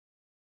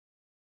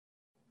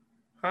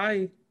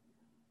Hi.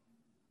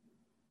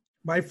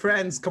 My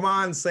friends, come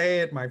on,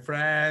 say it, my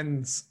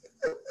friends.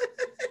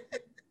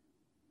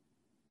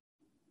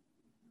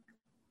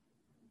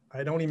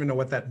 I don't even know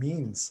what that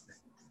means.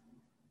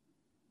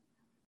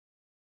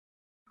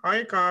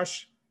 Hi,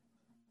 Akash.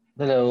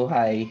 Hello,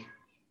 hi.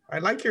 I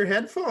like your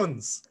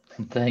headphones.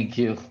 Thank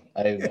you.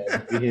 I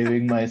was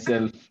behaving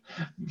myself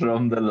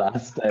from the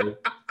last time.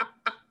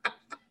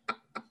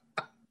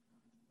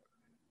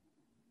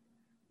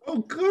 Oh,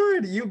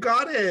 good. You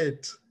got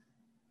it.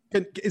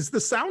 Is the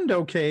sound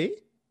okay?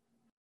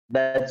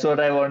 That's what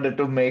I wanted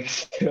to make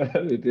sure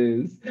it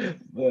is.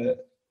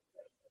 But,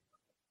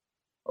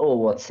 oh,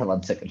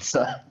 one second,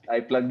 sir. I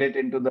plugged it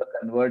into the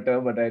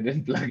converter, but I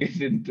didn't plug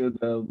it into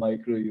the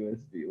micro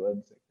USB.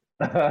 One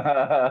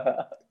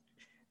second.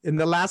 In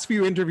the last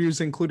few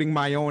interviews, including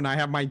my own, I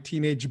have my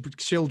teenage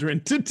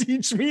children to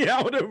teach me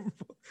how to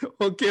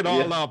hook it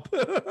all Yeah. up.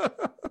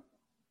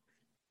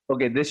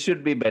 Okay, this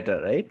should be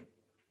better, right?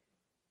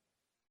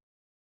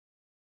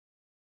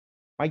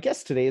 My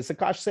guest today is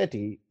Akash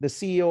Sethi, the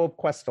CEO of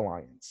Quest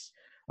Alliance.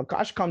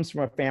 Akash comes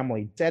from a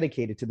family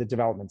dedicated to the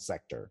development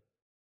sector.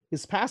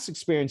 His past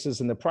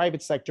experiences in the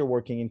private sector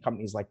working in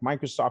companies like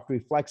Microsoft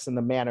reflects in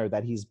the manner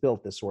that he's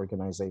built this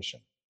organization,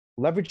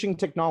 leveraging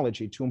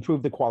technology to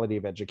improve the quality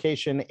of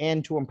education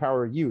and to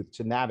empower youth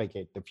to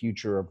navigate the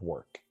future of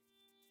work.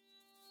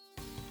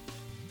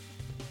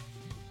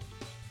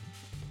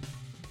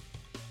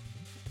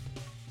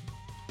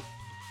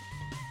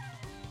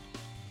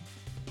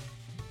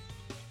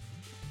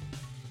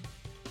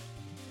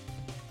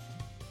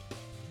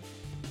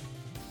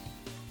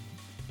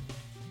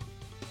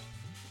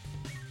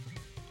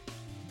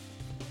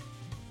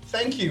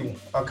 Thank you,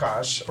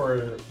 Akash,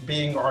 for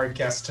being our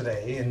guest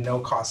today in No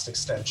Cost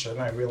Extension.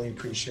 I really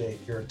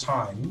appreciate your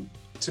time.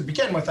 To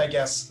begin with, I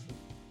guess,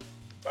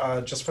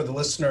 just for the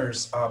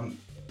listeners,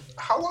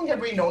 how long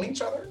have we known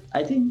each other?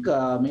 I think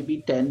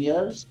maybe 10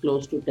 years,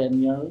 close to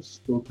 10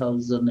 years,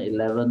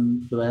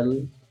 2011,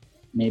 12,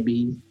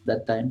 maybe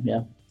that time,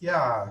 yeah.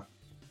 Yeah,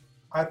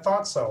 I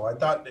thought so.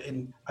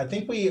 I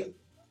think we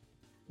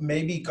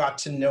maybe got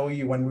to know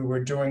you when we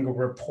were doing a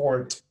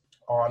report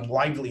on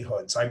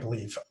livelihoods, I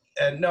believe.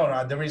 And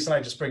no, the reason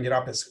I just bring it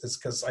up is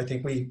because I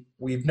think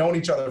we've known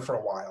each other for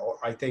a while.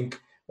 I think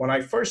when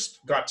I first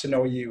got to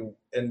know you,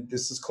 and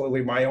this is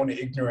clearly my own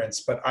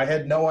ignorance, but I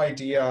had no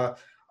idea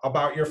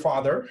about your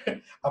father,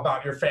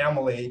 about your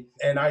family.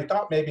 And I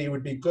thought maybe it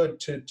would be good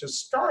to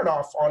start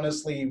off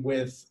honestly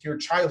with your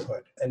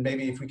childhood. And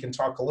maybe if we can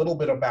talk a little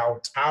bit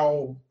about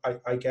how,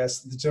 I guess,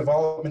 the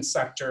development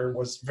sector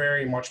was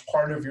very much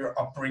part of your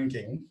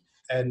upbringing,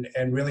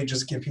 and really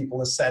just give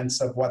people a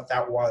sense of what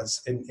that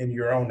was in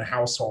your own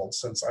household,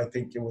 since I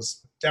think it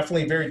was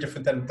definitely very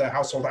different than the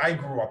household I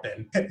grew up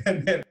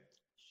in.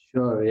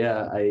 Sure,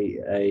 yeah,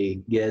 I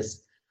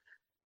guess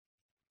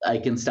I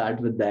can start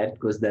with that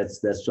because that's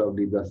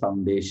probably the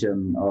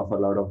foundation of a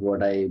lot of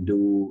what I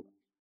do.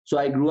 So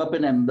I grew up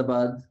in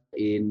Ahmedabad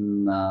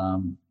in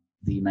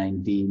the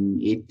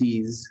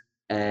 1980s,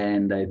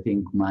 and I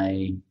think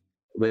my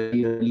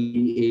very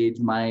early age,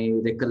 my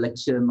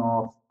recollection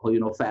of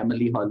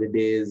family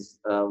holidays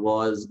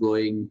was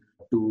going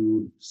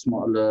to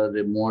smaller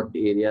remote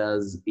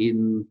areas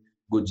in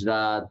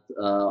Gujarat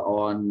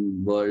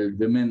on World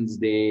Women's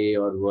Day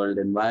or World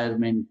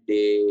Environment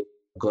Day,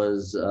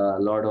 because a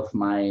lot of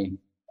my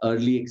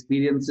early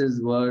experiences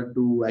were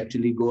to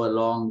actually go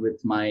along with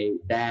my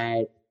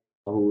dad,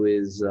 who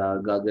is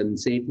Gagan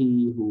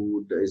Sethi,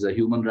 who is a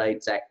human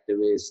rights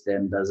activist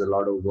and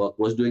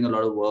was doing a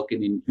lot of work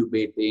in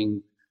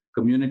incubating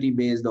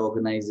community-based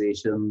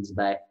organizations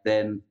back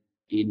then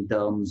in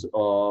terms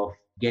of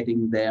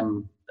getting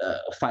them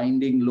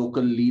finding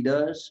local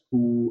leaders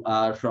who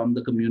are from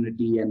the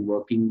community and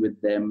working with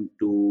them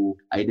to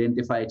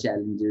identify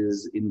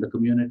challenges in the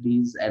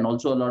communities, and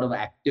also a lot of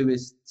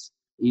activists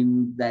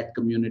in that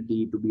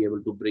community to be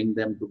able to bring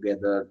them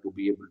together, to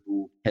be able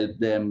to help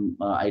them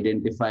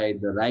identify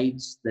the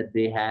rights that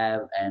they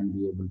have and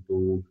be able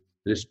to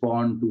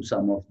respond to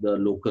some of the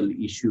local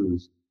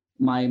issues.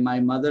 My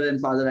mother and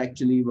father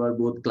actually were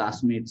both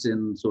classmates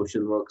in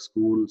social work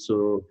school.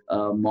 So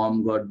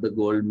mom got the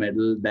gold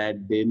medal,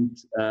 dad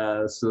didn't.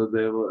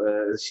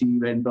 She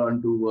went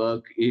on to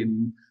work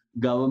in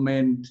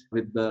government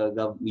with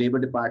the labor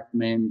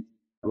department,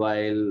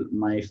 while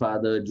my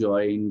father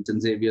joined St.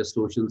 Xavier's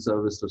Social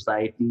Service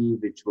Society,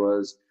 which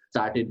was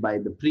started by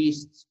the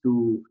priests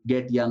to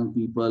get young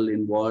people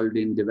involved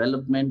in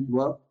development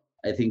work.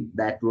 I think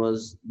that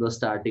was the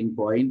starting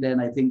point.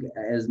 And I think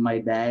as my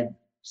dad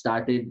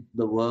started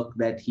the work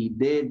that he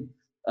did,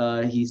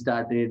 he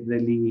started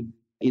really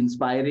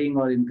inspiring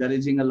or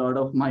encouraging a lot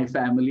of my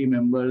family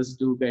members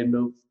to kind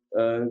of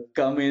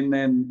come in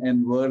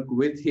and work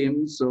with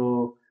him.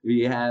 So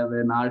we have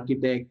an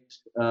architect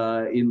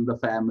in the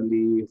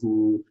family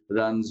who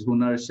runs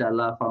Hunar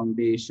Shala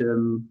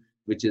Foundation,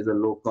 which is a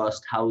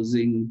low-cost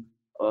housing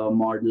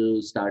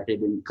model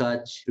started in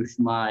Kutch.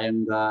 Sushma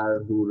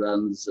Iyengar,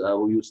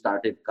 who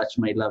started Kutch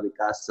Mahila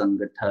Vikas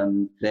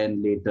Sangathan,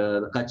 then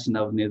later Kutch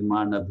Nav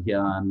Nirman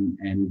Abhiyan,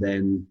 and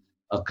then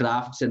a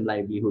crafts and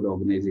livelihood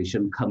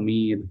organization,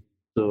 Khameer.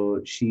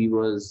 So she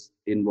was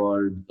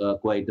involved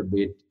quite a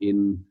bit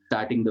in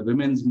starting the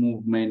women's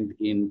movement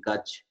in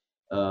Kutch.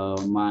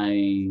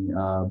 My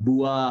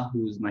Bua,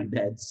 who's my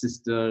dad's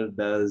sister,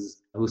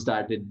 who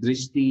started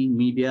Drishti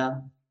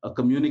Media, a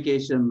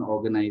communication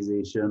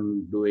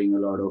organization doing a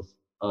lot of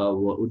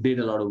did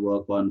a lot of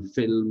work on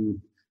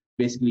film,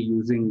 basically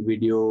using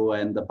video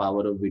and the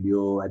power of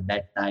video at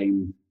that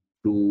time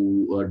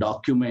to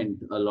document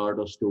a lot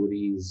of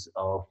stories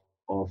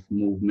of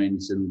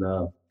movements in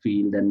the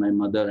field. And my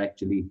mother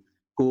actually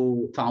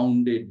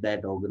co-founded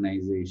that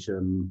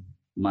organization.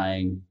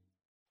 My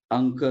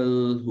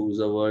uncle, who's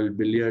a world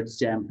billiards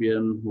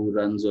champion, who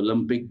runs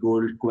Olympic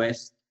Gold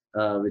Quest,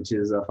 which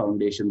is a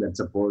foundation that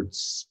supports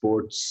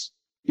sports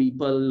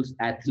people,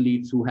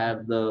 athletes who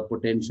have the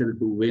potential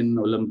to win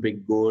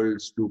Olympic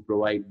golds, to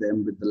provide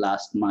them with the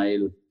last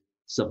mile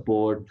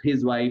support.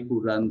 His wife,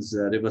 who runs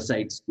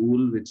Riverside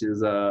School, which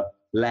is a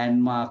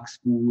landmark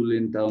school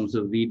in terms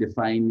of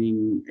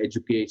redefining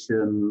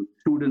education,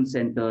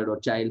 student-centered or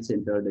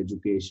child-centered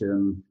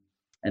education.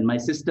 And my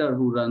sister,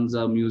 who runs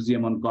a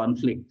museum on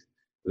conflict,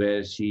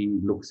 where she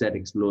looks at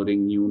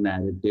exploring new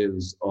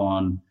narratives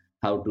on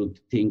how to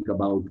think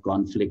about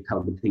conflict,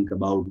 how to think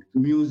about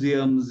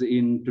museums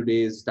in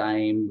today's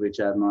time,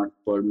 which are not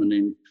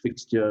permanent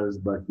fixtures,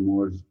 but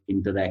more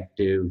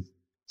interactive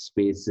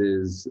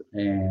spaces.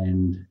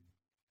 And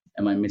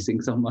am I missing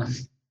someone?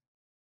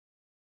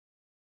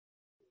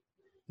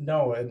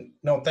 No,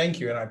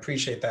 thank you. And I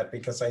appreciate that,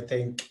 because I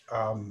think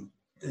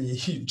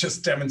you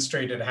just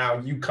demonstrated how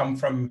you come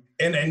from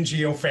an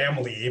NGO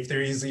family, if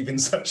there is even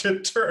such a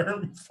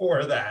term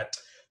for that.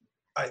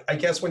 I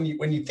guess when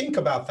you think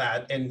about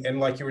that, and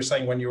like you were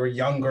saying, when you were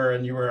younger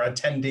and you were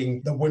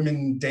attending the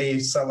Women's Day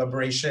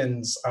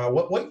celebrations,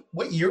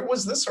 what year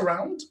was this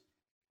around?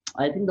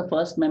 I think the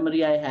first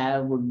memory I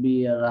have would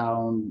be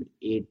around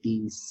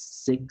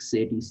 86,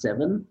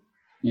 87,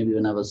 maybe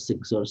when I was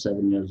 6 or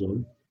 7 years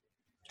old.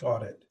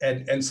 Got it.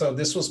 And so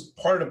this was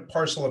part of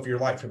parcel of your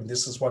life. I mean,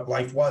 this is what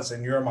life was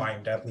in your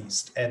mind, at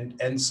least.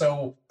 And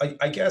so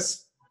I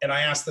guess, and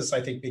I ask this,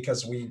 I think,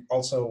 because we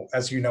also,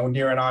 as you know,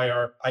 Nir and I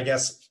are, I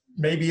guess,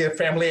 maybe a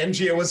family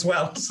NGO as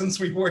well, since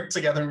we worked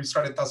together and we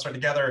started Thusser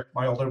together.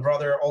 My older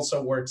brother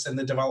also works in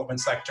the development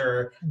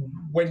sector.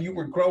 When you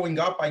were growing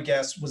up, I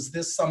guess, was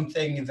this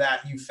something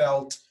that you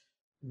felt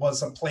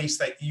was a place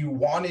that you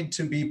wanted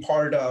to be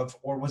part of,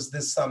 or was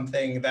this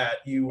something that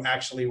you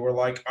actually were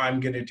like,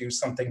 I'm going to do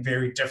something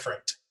very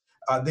different?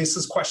 This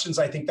is questions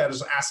I think that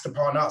is asked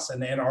upon us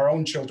and our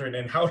own children,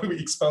 and how do we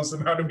expose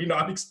them? How do we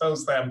not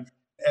expose them?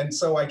 And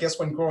so I guess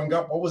when growing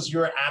up, what was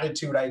your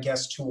attitude, I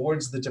guess,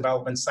 towards the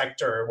development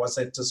sector? Was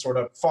it to sort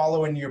of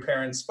follow in your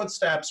parents'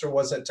 footsteps, or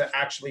was it to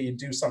actually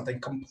do something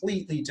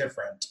completely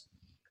different?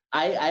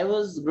 I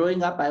was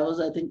growing up, I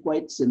think,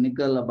 quite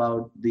cynical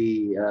about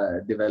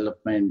the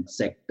development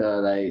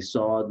sector. I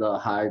saw the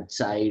hard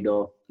side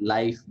of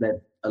life that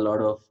a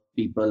lot of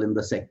people in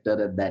the sector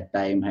at that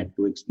time had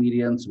to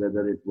experience,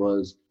 whether it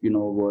was,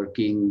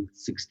 working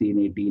 16,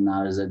 18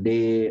 hours a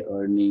day,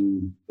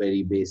 earning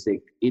very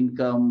basic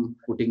income,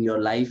 putting your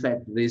life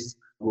at risk,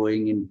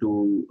 going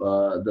into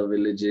the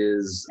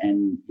villages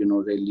and,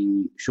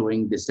 really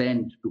showing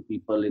dissent to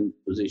people in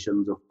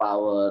positions of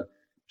power.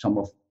 Some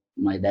of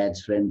my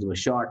dad's friends were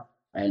shot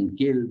and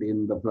killed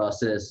in the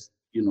process.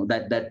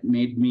 That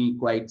made me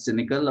quite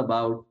cynical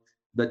about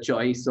the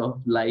choice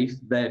of life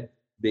that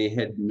they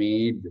had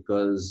made,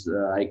 because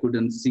I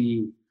couldn't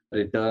see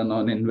return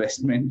on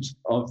investment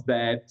of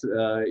that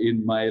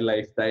in my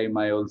lifetime.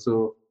 I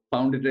also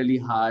found it really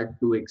hard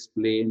to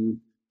explain,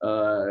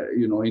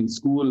 in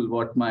school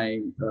what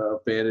my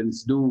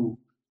parents do.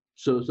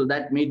 So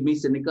that made me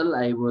cynical.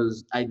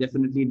 I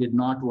definitely did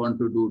not want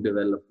to do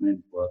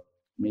development work.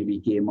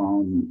 Maybe came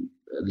on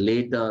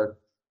later.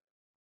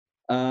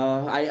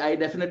 I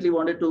definitely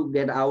wanted to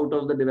get out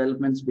of the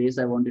development space.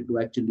 I wanted to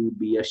actually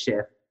be a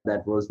chef.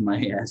 That was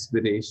my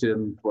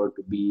aspiration,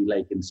 to be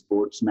like in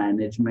sports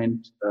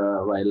management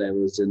while I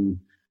was in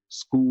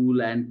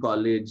school and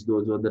college.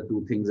 Those were the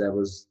two things I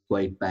was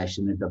quite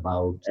passionate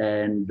about.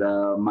 And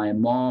my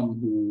mom,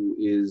 who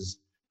is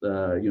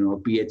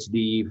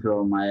PhD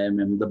from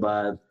IIM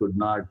Ahmedabad, could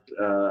not,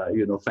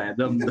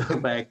 fathom the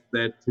fact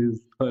that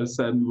her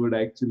son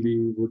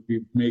would be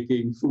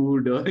making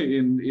food or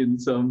in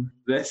some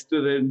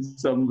restaurant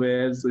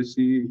somewhere. So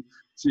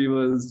she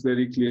was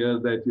very clear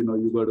that,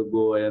 you got to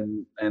go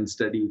and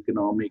study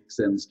economics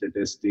and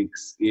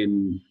statistics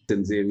in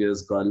St.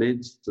 Xavier's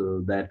College.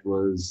 So that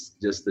was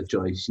just the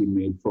choice she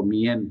made for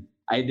me. And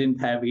I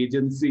didn't have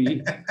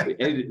agency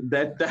at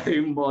that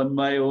time on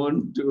my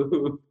own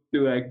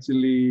to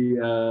actually,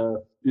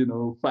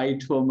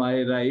 fight for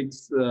my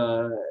rights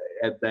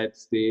at that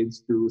stage,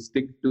 to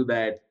stick to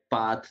that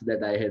path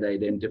that I had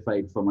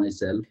identified for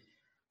myself.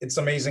 It's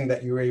amazing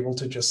that you were able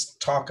to just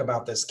talk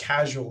about this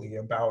casually,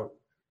 about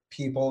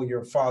people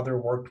your father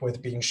worked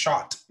with being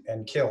shot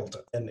and killed.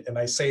 And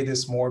I say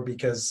this more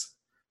because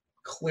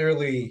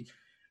clearly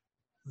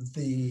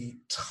the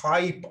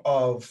type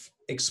of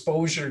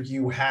exposure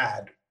you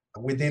had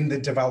within the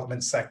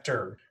development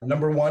sector.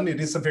 Number one, it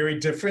is a very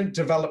different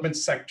development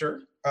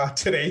sector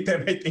today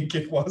than I think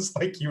it was,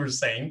 like you were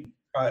saying.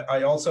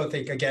 I also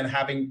think, again,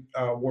 having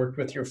worked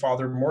with your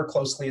father more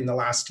closely in the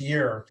last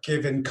year,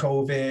 given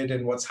COVID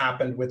and what's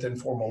happened with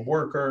informal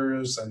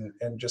workers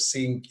and just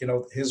seeing,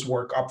 his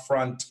work up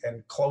front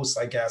and close,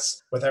 I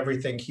guess, with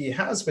everything he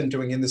has been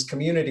doing in this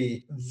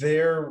community,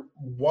 there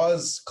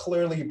was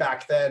clearly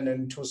back then,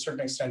 and to a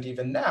certain extent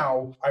even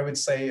now, I would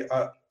say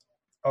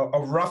a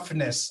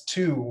roughness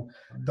to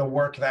the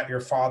work that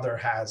your father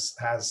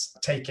has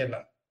taken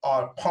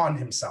upon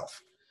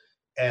himself.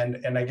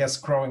 And I guess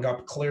growing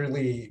up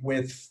clearly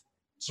with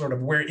sort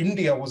of where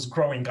India was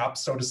growing up,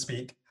 so to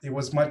speak, it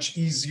was much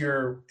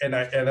easier, and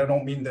I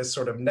don't mean this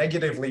sort of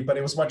negatively, but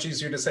it was much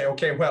easier to say,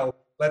 okay, well,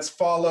 let's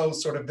follow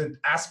sort of the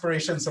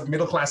aspirations of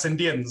middle-class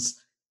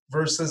Indians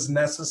versus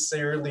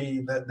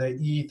necessarily the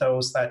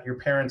ethos that your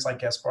parents, I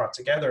guess, brought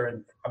together.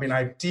 And I mean, I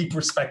have deep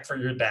respect for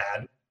your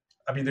dad.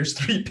 I mean, there's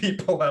three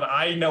people that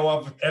I know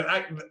of, and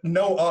I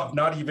know of,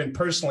 not even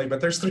personally,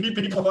 but there's three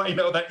people I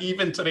know that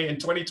even today in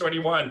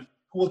 2021,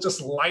 who will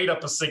just light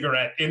up a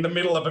cigarette in the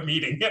middle of a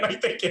meeting. And I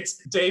think it's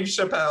Dave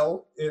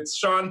Chappelle, it's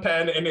Sean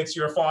Penn, and it's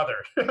your father.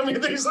 I mean,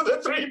 these are the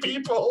three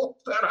people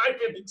that I've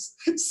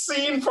been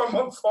seen from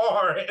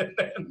afar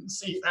and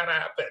see that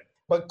happen.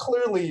 But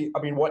clearly,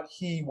 I mean, what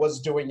he was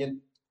doing and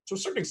to a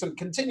certain extent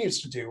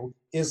continues to do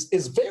is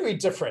very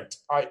different.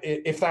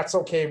 If that's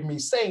okay with me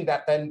saying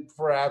that, then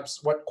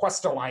perhaps what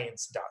Quest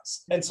Alliance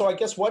does. And so I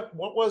guess what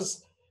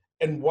was...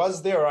 And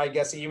was there, I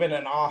guess, even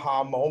an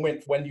aha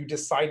moment when you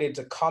decided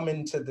to come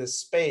into this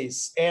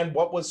space? And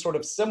what was sort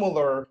of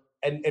similar,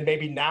 and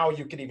maybe now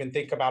you can even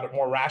think about it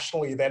more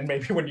rationally than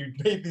maybe when you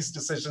made these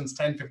decisions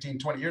 10, 15,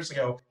 20 years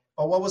ago.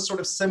 But what was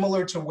sort of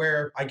similar to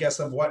where, I guess,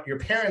 of what your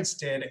parents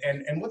did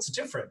and what's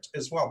different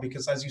as well?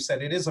 Because as you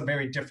said, it is a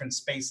very different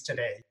space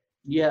today.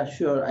 Yeah,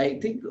 sure. I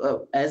think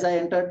as I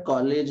entered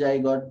college, I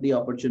got the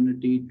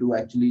opportunity to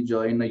actually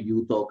join a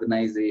youth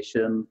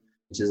organization,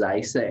 which is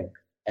ISEC.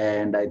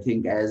 And I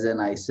think as an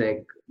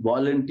ISEC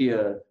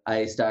volunteer,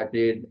 I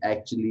started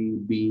actually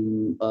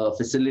being a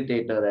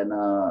facilitator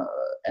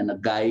and a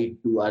guide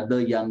to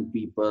other young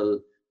people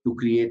to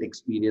create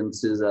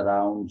experiences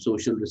around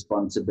social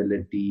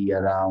responsibility,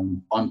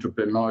 around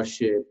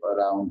entrepreneurship,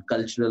 around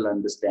cultural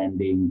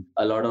understanding.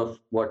 A lot of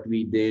what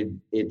we did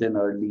at an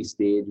early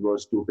stage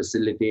was to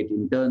facilitate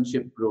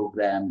internship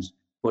programs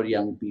for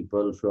young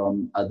people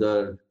from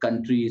other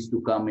countries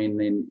to come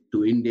in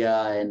to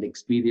India and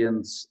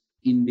experience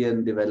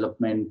Indian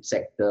development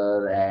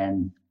sector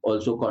and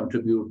also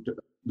contribute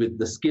with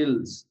the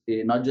skills,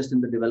 not just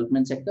in the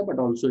development sector, but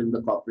also in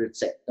the corporate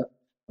sector.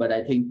 But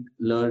I think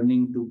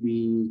learning to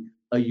be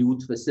a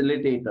youth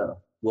facilitator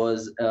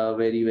was a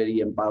very, very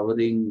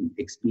empowering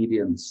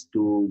experience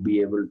to be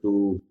able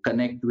to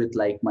connect with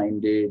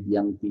like-minded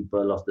young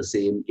people of the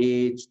same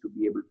age, to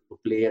be able to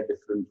play a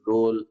different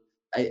role.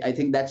 I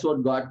think that's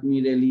what got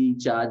me really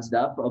charged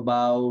up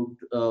about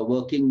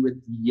working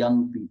with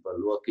young people,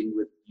 working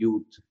with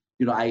youth.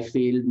 I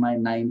failed my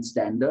 9th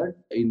standard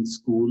in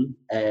school,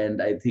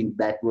 and I think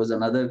that was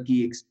another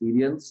key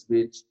experience,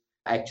 which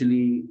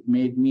actually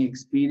made me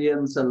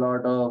experience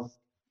a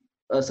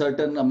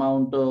certain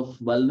amount of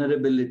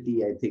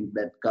vulnerability, I think,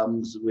 that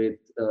comes with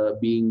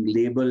being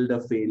labeled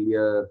a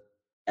failure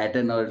at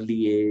an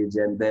early age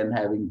and then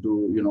having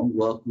to,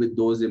 work with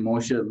those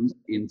emotions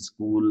in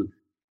school.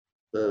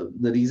 The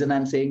reason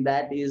I'm saying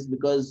that is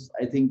because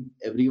I think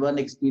everyone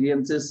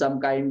experiences some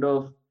kind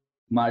of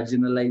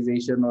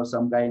marginalization or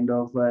some kind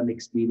of an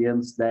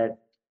experience that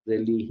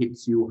really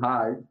hits you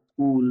hard.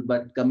 Cool.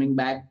 But coming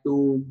back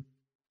to,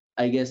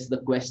 I guess, the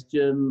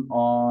question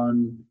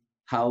on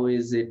how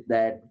is it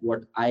that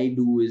what I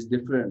do is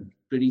different.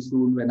 Pretty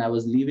soon when I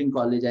was leaving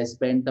college, I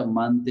spent a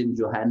month in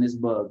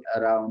Johannesburg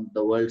around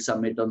the World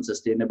Summit on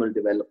Sustainable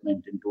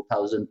Development in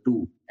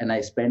 2002. And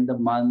I spent a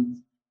month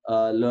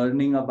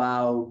learning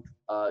about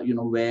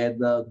where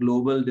the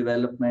global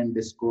development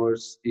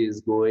discourse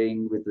is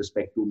going with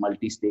respect to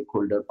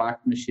multi-stakeholder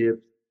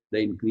partnerships, the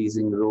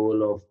increasing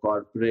role of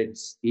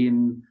corporates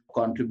in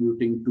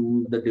contributing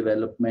to the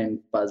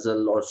development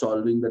puzzle or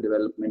solving the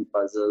development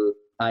puzzle.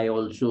 I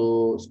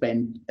also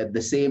spent at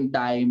the same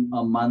time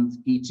a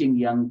month teaching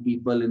young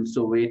people in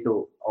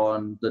Soweto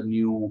on the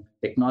new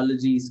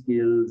technology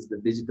skills, the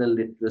digital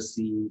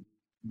literacy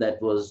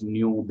that was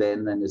new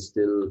then and is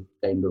still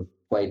kind of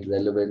quite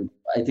relevant.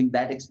 I think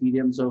that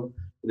experience of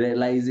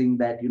realizing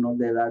that,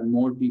 there are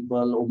more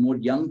people or more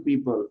young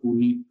people who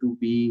need to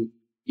be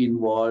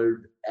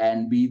involved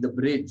and be the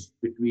bridge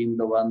between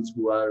the ones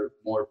who are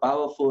more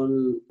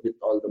powerful with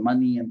all the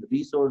money and the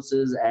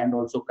resources, and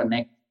also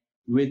connect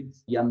with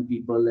young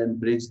people and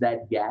bridge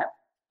that gap.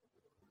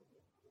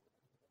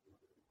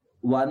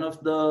 One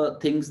of the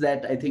things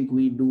that I think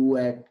we do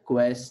at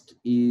Quest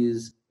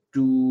is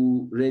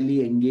to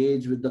really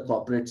engage with the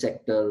corporate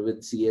sector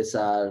with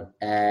CSR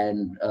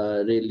and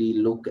really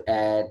look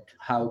at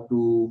how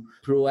to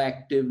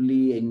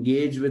proactively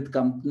engage with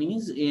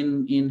companies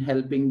in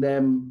helping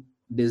them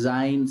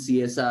design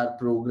CSR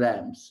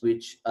programs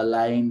which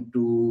align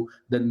to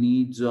the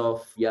needs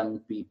of young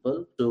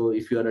people. So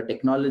if you're a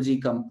technology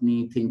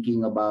company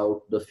thinking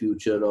about the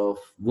future of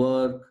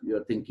work,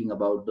 you're thinking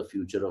about the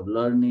future of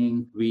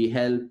learning, we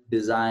help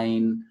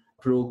design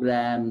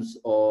programs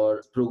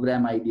or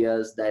program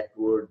ideas that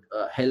would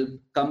help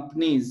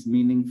companies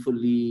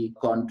meaningfully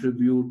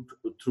contribute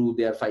through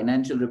their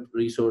financial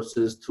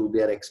resources, through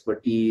their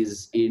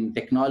expertise in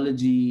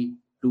technology,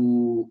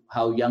 to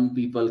how young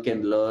people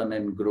can learn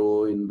and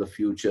grow in the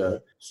future.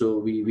 So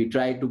we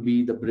try to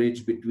be the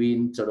bridge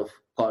between sort of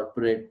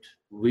corporate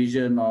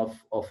vision of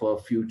a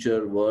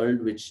future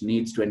world which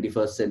needs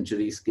 21st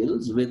century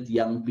skills with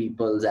young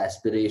people's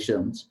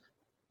aspirations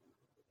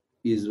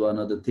is one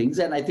of the things.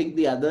 And I think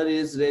the other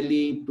is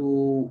really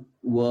to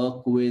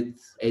work with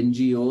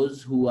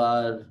NGOs who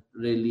are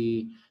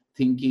really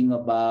thinking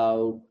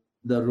about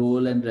the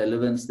role and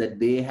relevance that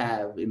they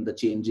have in the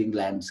changing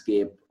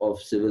landscape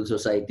of civil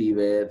society,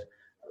 where,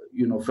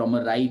 from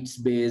a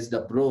rights-based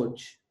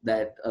approach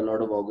that a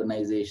lot of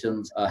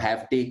organizations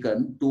have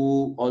taken,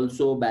 to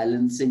also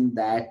balancing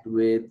that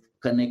with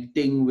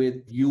connecting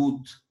with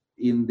youth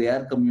in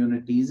their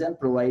communities and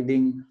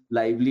providing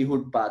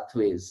livelihood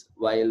pathways.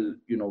 While,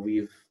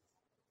 we've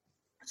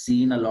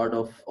seen a lot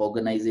of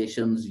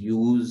organizations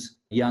use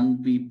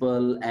young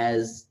people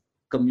as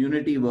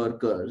community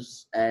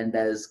workers and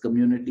as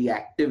community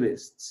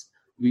activists,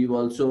 we've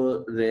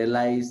also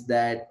realized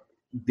that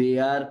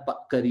their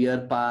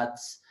career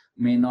paths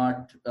may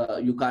not,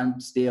 you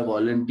can't stay a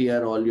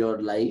volunteer all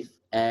your life,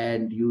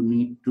 and you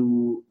need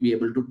to be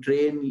able to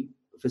train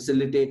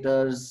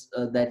facilitators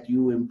that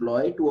you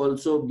employ to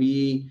also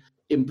be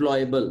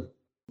employable.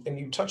 And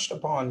you touched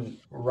upon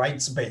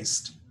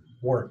rights-based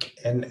work.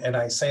 And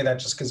I say that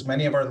just because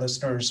many of our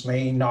listeners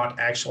may not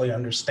actually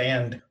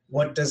understand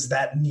what does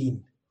that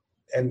mean.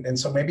 And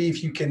so maybe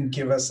if you can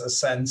give us a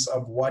sense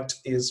of what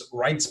is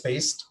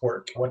rights-based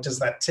work, what does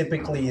that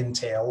typically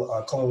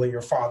entail? Clearly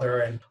your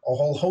father and a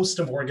whole host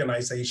of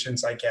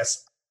organizations, I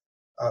guess,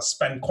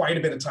 spend quite a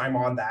bit of time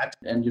on that.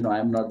 And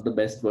I'm not the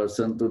best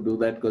person to do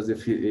that, because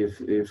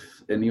if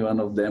any one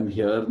of them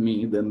hear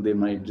me, then they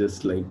might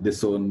just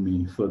disown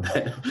me for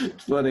that,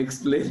 for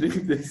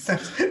explaining this.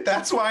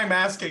 That's why I'm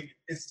asking,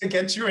 is to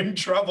get you in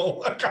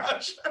trouble,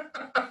 Akash.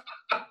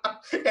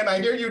 And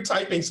I hear you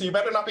typing, so you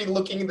better not be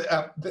looking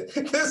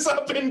this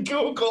up in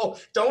Google.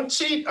 Don't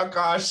cheat,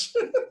 Akash.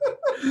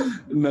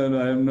 No,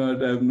 I'm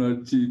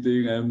not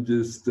cheating. I'm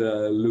just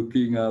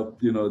looking up,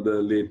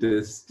 the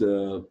latest.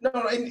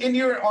 No, in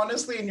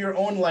your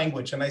own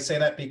language, and I say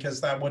that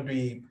because that would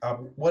be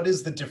what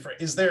is the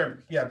difference? Is there?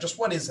 Yeah, just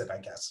what is it? I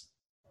guess.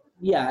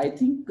 Yeah, I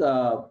think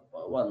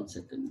 1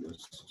 second.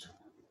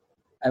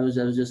 I was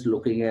just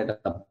looking at a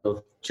couple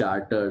of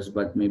charters,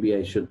 but maybe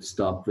I should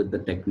stop with the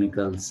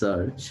technical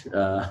search.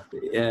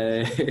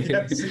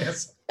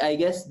 Yes. I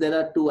guess there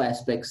are two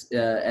aspects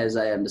as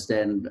I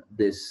understand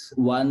this.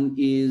 One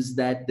is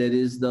that there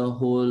is the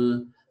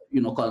whole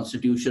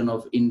Constitution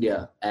of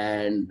India,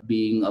 and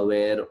being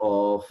aware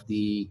of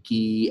the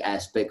key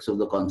aspects of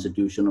the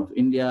Constitution of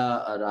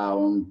India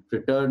around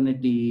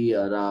fraternity,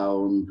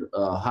 around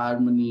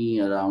harmony,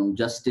 around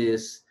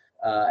justice,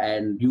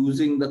 and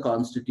using the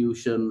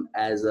Constitution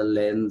as a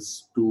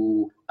lens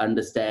to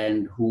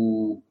understand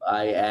who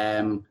I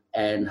am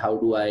and how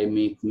do I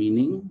make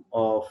meaning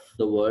of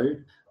the world.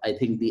 I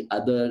think the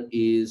other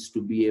is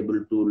to be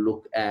able to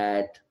look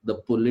at the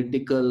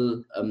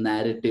political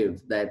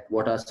narrative, that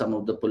what are some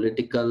of the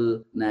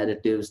political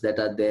narratives that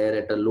are there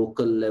at a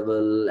local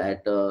level,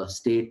 at a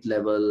state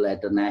level,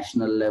 at a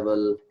national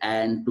level,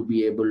 and to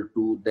be able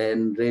to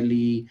then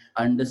really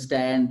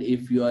understand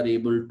if you are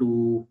able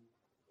to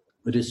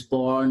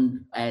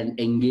respond and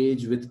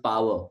engage with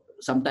power,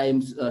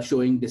 sometimes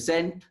showing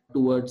dissent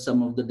towards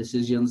some of the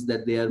decisions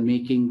that they are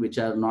making which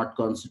are not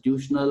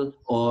constitutional,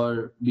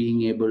 or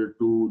being able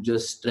to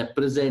just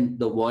represent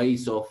the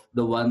voice of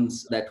the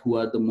ones who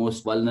are the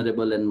most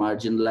vulnerable and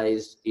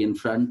marginalized in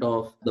front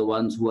of the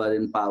ones who are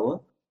in power.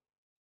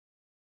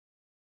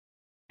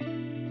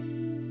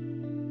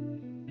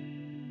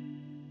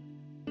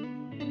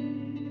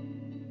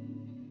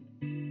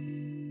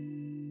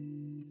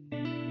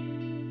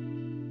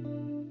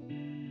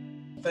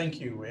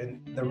 Thank you.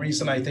 And the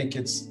reason I think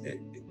it's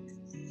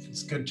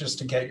good just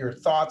to get your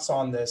thoughts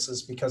on this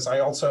is because I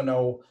also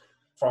know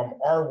from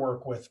our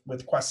work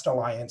with Quest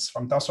Alliance,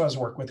 from Daswa's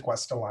work with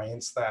Quest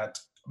Alliance, that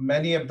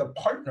many of the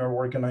partner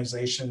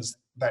organizations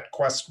that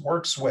Quest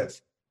works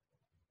with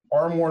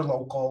are more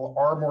local,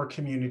 are more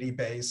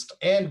community-based,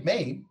 and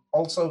may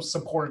also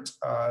support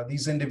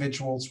these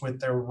individuals with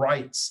their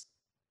rights,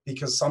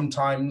 because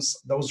sometimes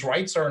those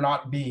rights are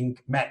not being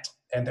met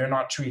and they're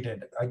not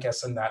treated, I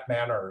guess, in that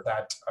manner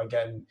that,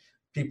 again,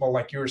 people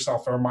like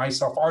yourself or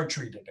myself are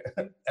treated.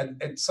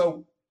 and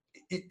so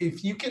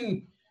if you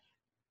can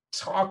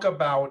talk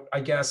about, I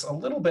guess, a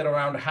little bit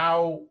around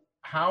how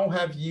how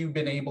have you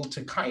been able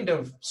to kind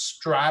of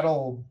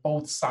straddle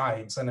both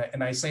sides?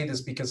 And I say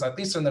this because, at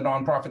least in the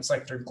nonprofit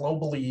sector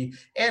globally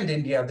and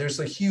India, there's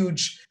a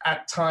huge,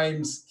 at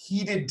times,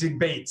 heated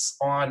debates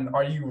on,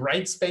 are you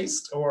rights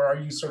based or are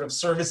you sort of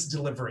service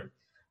delivery?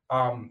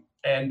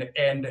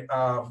 And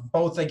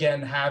both,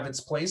 again, have its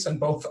place, and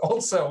both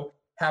also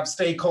have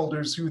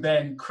stakeholders who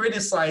then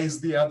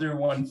criticize the other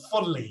one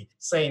fully,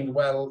 saying,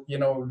 well,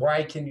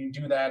 why can you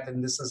do that?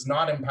 And this is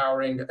not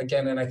empowering.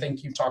 Again, and I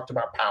think you talked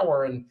about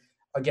power. And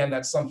again,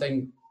 that's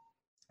something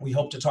we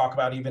hope to talk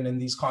about even in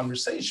these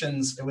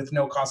conversations with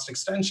no cost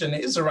extension,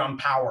 is around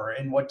power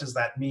and what does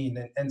that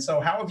mean? And so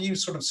how have you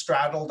sort of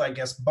straddled, I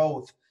guess,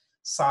 both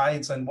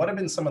sides, and what have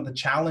been some of the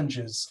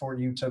challenges for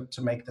you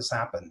to make this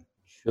happen?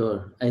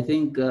 Sure. I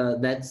think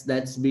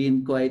that's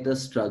been quite a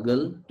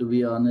struggle, to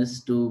be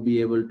honest, to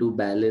be able to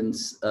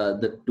balance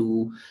the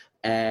two.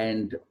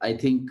 And I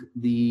think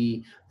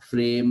the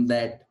frame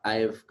that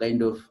I've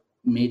kind of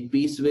made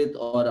peace with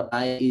or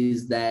apply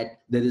is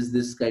that there is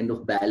this kind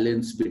of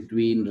balance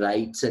between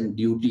rights and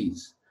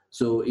duties.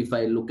 So if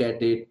I look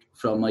at it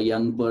from a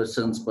young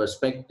person's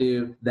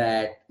perspective,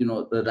 that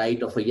the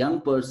right of a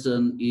young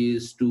person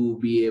is to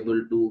be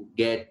able to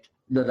get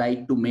the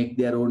right to make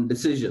their own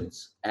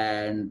decisions,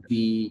 and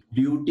the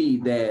duty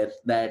there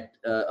that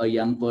a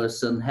young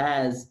person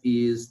has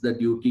is the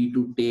duty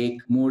to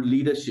take more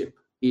leadership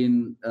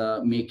in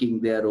making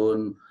their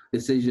own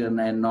decision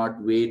and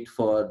not wait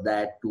for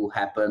that to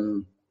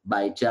happen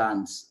by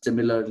chance.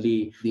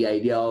 Similarly, the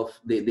idea of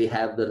they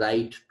have the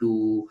right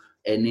to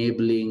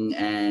enabling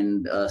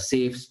and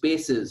safe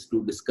spaces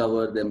to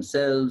discover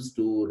themselves,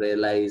 to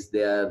realize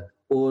their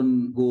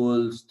own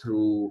goals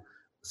through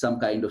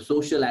some kind of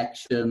social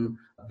action.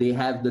 They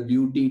have the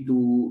duty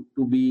to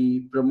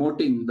be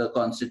promoting the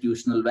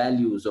constitutional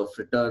values of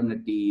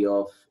fraternity,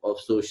 of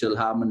social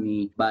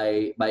harmony,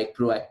 by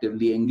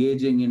proactively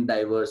engaging in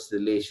diverse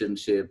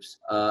relationships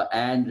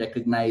and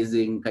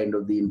recognizing kind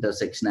of the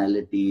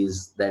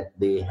intersectionalities that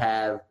they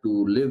have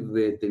to live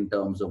with in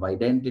terms of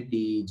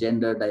identity,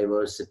 gender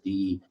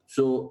diversity.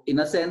 So in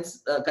a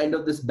sense, kind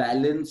of this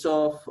balance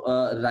of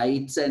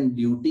rights and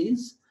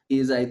duties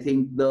is, I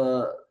think,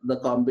 the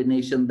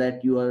combination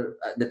that you are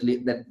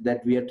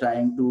that we are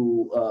trying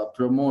to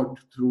promote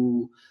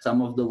through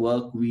some of the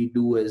work we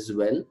do as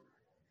well.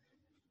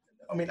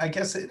 I mean, I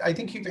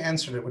think you've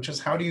answered it, which is,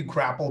 how do you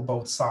grapple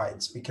both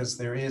sides? Because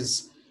there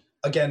is,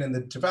 again, in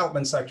the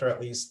development sector at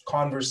least,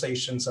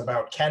 conversations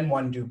about, can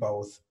one do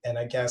both? And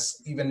I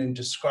guess even in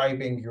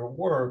describing your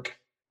work,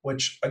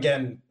 which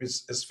again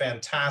is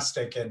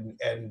fantastic,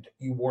 and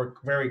you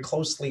work very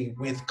closely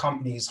with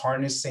companies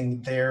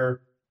harnessing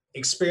their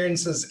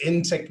experiences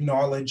in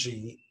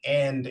technology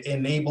and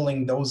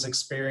enabling those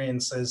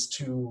experiences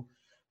to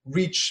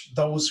reach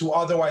those who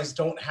otherwise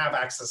don't have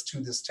access to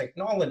this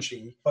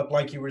technology. But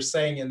like you were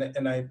saying,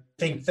 and I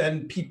think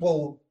then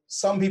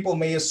some people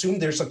may assume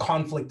there's a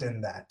conflict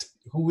in that.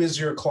 Who is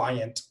your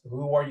client?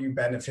 Who are you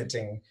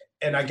benefiting?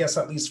 And I guess,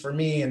 at least for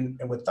me and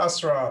with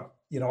Dasra,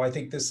 I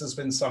think this has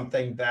been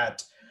something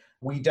that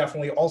we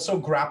definitely also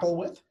grapple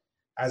with.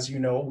 As you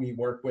know, we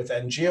work with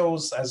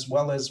NGOs as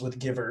well as with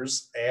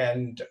givers.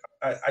 And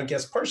I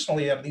guess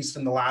personally, at least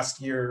in the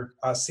last year,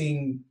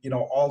 seeing,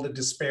 all the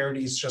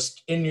disparities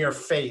just in your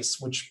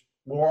face, which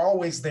were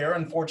always there,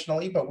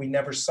 unfortunately, but we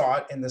never saw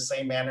it in the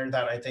same manner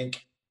that I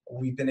think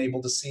we've been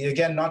able to see,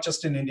 again, not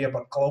just in India,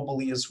 but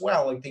globally as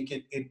well. I think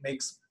it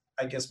makes,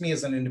 I guess, me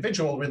as an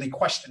individual really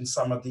question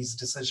some of these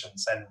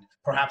decisions, and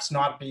perhaps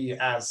not be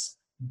as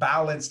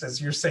balanced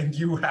as you're saying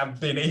you have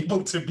been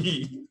able to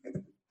be.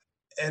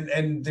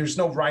 And there's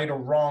no right or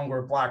wrong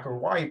or black or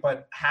white,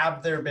 but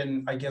have there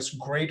been, I guess,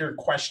 greater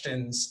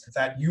questions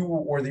that you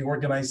or the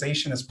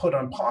organization has put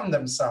upon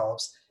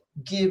themselves,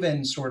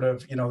 given sort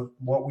of,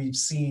 what we've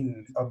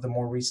seen of the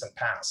more recent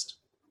past?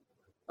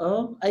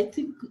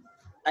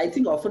 I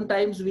think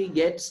oftentimes we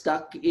get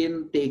stuck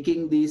in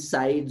taking these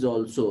sides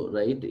also,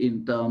 right?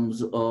 In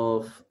terms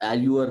of, are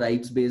you a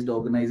rights-based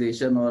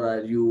organization or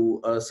are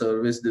you a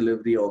service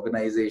delivery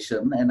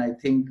organization? And I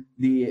think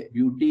the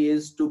beauty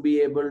is to be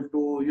able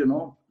to,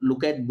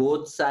 look at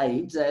both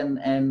sides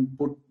and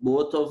put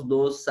both of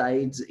those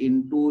sides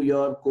into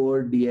your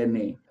core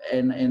DNA.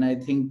 And I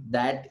think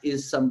that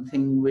is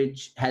something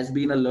which has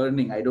been a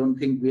learning. I don't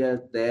think we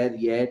are there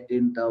yet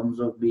in terms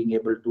of being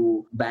able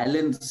to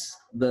balance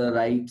the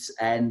rights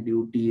and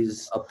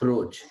duties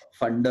approach.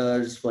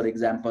 Funders, for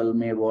example,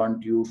 may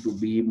want you to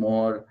be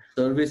more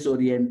service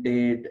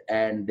oriented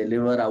and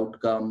deliver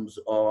outcomes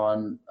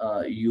on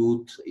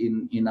youth,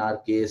 in our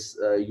case,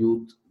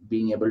 youth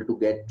being able to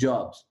get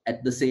jobs.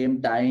 At the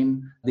same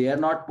time, they are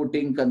not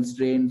putting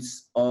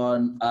constraints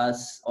on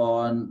us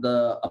on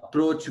the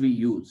approach we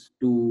use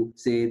to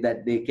say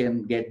that they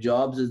can get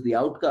jobs as the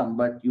outcome,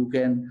 but you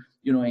can,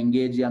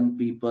 engage young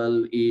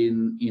people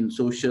in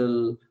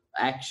social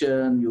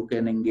action. You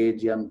can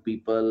engage young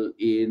people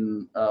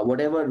in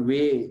whatever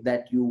way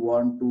that you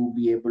want to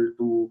be able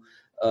to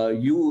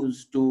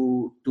use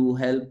to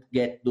help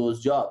get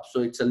those jobs.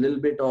 So it's a little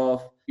bit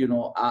of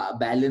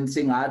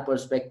balancing our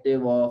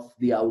perspective of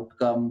the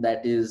outcome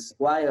that is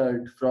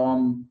required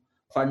from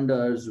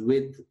funders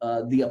with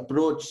the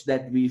approach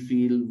that we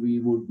feel we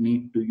would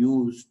need to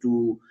use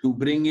to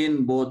bring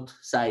in both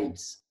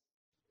sides.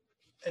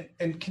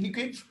 And can you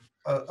give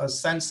a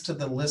sense to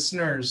the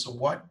listeners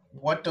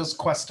what does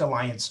Quest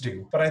Alliance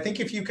do? But I think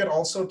if you could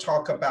also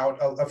talk about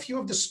a few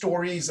of the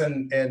stories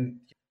and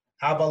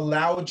have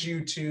allowed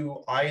you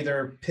to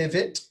either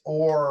pivot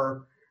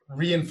or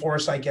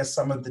reinforce, I guess,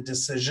 some of the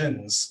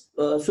decisions.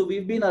 So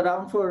we've been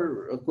around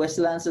Quest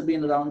Alliance have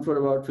been around for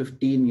about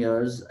 15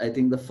 years. I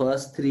think the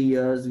first 3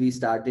 years we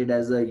started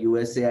as a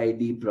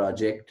USAID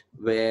project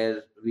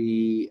where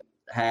we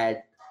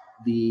had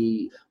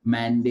the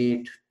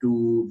mandate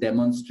to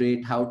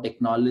demonstrate how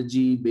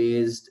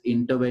technology-based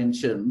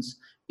interventions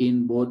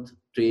in both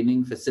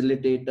training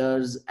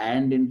facilitators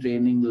and in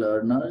training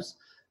learners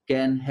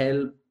can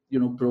help,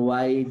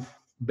 provide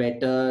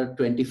better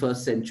 21st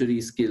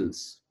century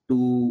skills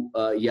to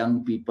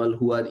young people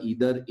who are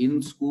either in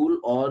school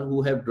or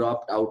who have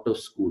dropped out of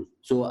school.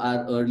 So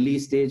our early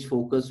stage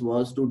focus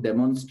was to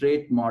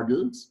demonstrate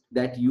models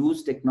that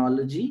use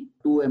technology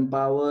to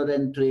empower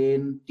and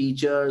train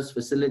teachers,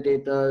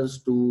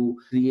 facilitators, to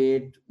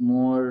create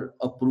more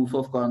a proof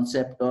of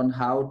concept on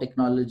how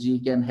technology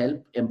can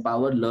help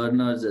empower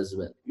learners as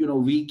well.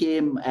 We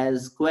came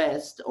as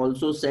Quest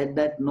also said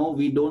that, no,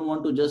 we don't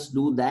want to just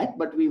do that,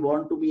 but we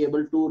want to be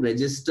able to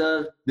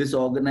register this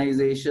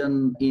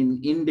organization in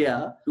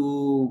India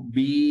to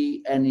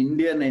be an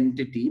Indian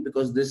entity,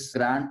 because this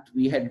grant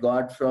we had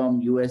got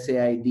from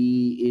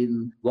USAID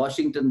in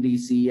Washington,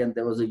 D.C., and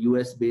there was a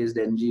US-based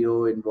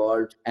NGO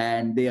involved.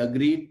 And they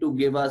agreed to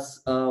give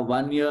us a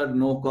 1-year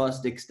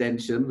no-cost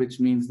extension, which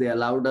means they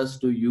allowed us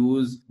to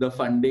use the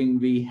funding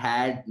we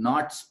had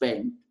not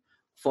spent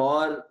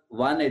for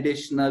 1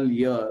 additional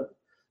year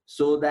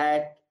so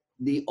that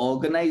the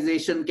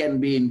organization can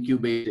be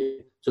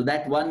incubated. So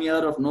that 1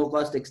 year of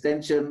no-cost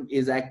extension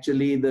is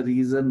actually the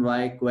reason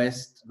why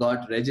Quest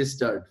got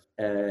registered.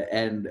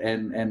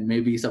 And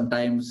maybe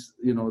sometimes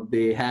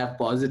they have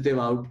positive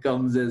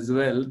outcomes as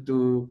well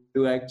to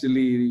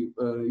actually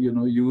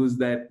use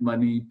that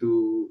money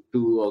to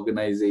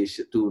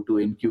organization to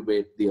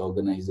incubate the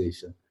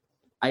organization.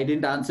 I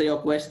didn't answer your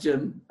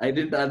question. I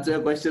will,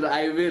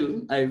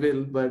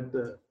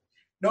 but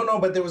No,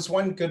 but there was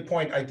one good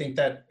point. I think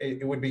that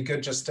it would be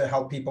good just to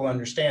help people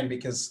understand,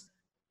 because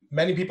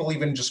many people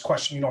even just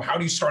question, how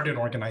do you start an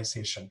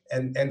organization?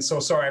 And so,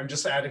 sorry, I'm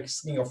just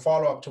asking a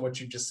follow-up to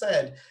what you just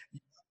said.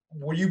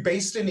 Were you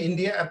based in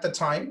India at the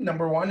time,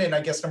 number one? And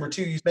I guess number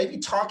two, you maybe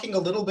talking a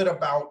little bit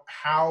about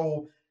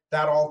how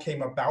that all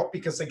came about,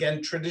 because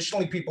again,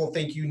 traditionally people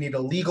think you need a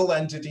legal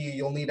entity,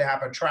 you'll need to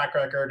have a track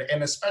record,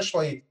 and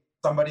especially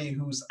somebody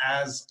who's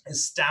as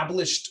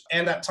established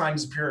and at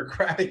times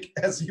bureaucratic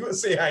as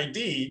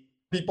USAID.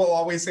 People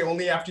always say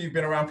only after you've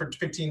been around for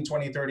 15,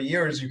 20, 30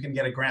 years, you can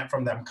get a grant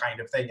from them, kind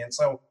of thing. And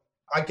so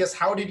I guess,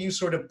 how did you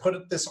sort of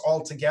put this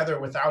all together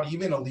without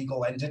even a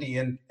legal entity?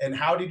 And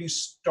how did you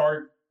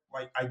start,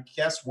 I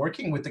guess,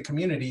 working with the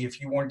community if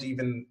you weren't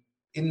even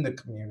in the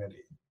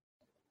community?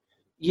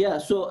 Yeah,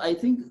 so I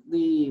think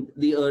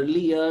the early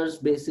years,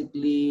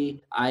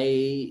 basically,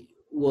 I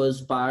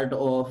was part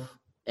of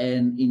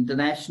an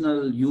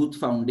international youth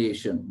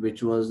foundation,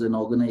 which was an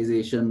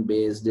organization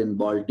based in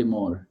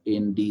Baltimore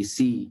in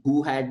DC,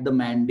 who had the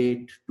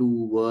mandate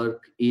to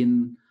work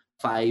in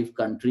 5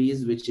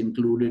 countries, which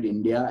included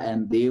India,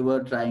 and they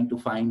were trying to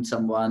find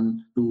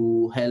someone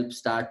to help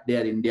start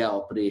their India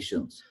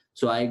operations.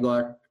 So I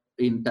got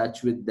in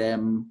touch with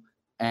them,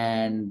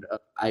 and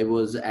I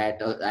was at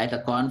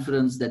a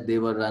conference that they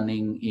were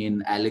running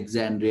in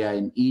Alexandria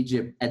in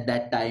Egypt at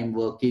that time,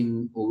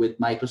 working with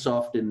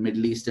Microsoft in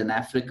Middle East and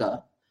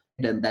Africa.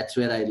 And that's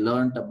where I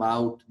learned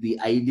about the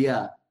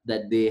idea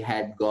that they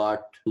had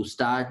got to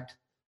start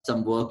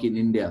some work in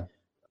India.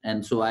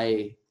 And so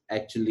I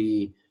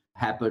actually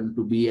happened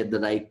to be at the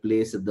right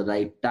place at the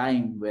right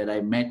time, where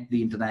I met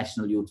the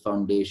International Youth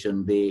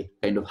Foundation. They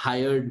kind of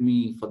hired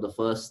me for the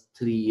first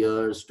 3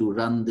 years to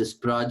run this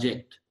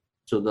project.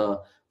 So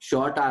the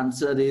short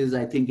answer is,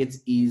 I think it's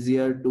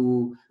easier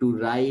to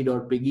ride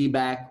or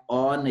piggyback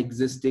on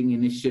existing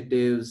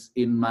initiatives,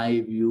 in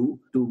my view,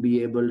 to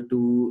be able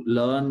to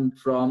learn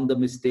from the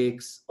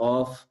mistakes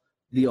of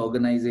the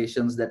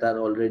organizations that are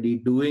already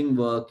doing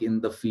work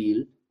in the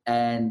field,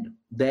 and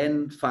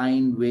then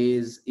find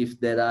ways, if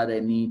there are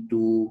any,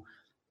 to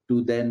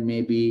then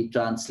maybe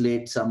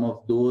translate some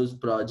of those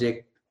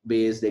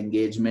project-based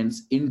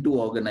engagements into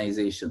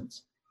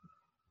organizations.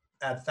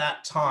 At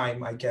that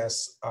time, I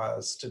guess,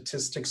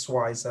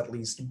 statistics-wise, at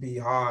least,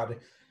 Bihar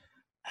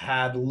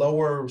had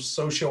lower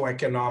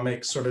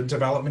socioeconomic sort of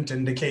development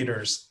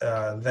indicators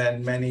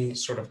than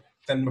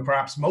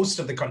perhaps most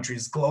of the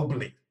countries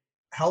globally.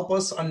 Help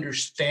us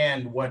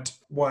understand what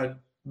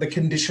the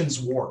conditions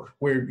were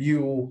where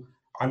you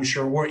I'm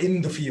sure, were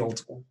in the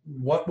field.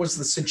 What was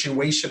the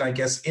situation, I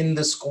guess, in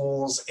the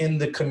schools, in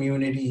the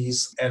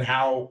communities, and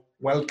how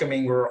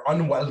welcoming or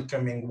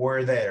unwelcoming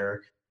were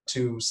there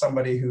to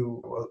somebody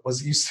who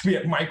was used to be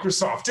at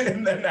Microsoft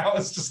and then now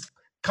has just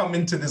come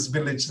into this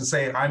village to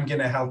say, I'm going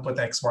to help with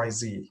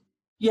XYZ?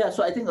 Yeah,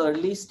 so I think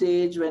early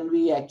stage when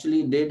we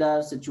actually did our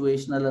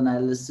situational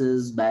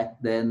analysis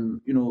back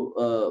then,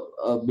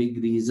 a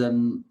big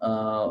reason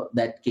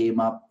that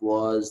came up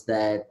was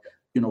that,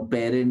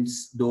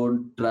 parents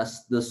don't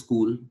trust the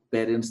school.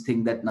 Parents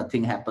think that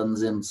nothing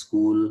happens in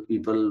school.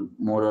 People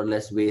more or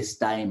less waste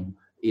time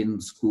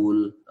in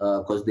school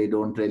because they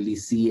don't really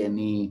see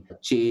any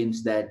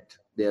change that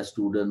their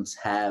students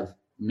have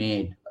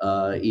made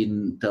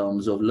in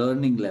terms of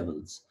learning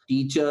levels.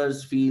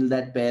 Teachers feel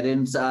that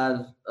parents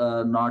are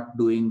not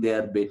doing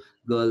their bit.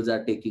 Girls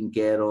are taking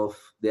care of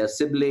their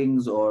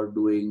siblings or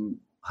doing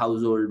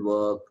household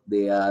work.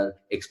 They are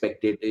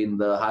expected in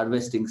the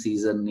harvesting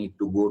season need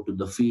to go to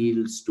the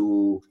fields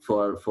for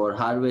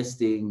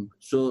harvesting.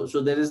 So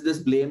there is this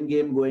blame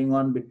game going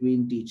on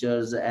between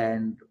teachers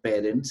and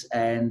parents,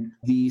 and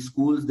the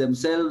schools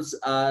themselves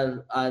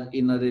are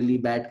in a really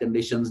bad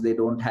conditions. They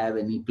don't have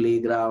any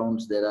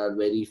playgrounds. There are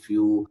very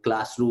few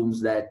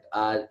classrooms that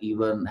are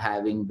even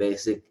having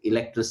basic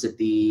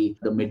electricity.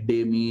 The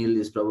midday meal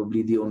is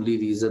probably the only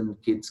reason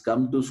kids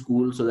come to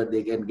school, so that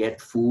they can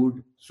get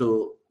food.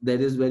 So there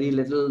is very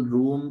little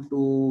room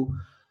to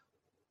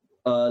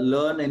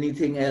learn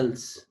anything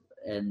else,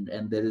 and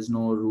there is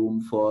no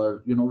room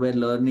for where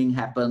learning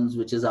happens,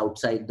 which is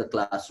outside the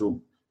classroom,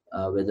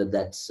 whether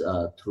that's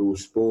through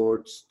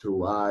sports,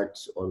 through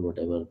arts, or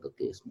whatever the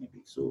case may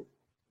be. So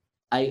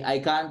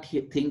I can't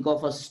think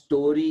of a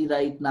story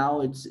right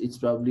now. It's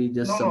probably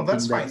just No,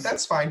 that's something fine.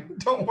 That's fine.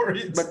 Don't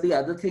worry. But the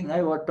other thing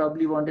I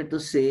probably wanted to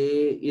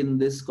say in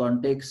this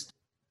context,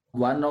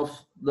 one of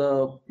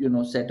the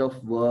set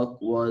of work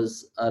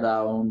was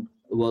around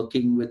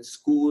working with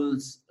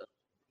schools.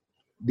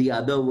 The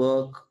other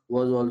work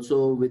was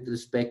also with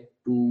respect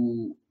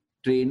to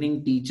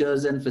training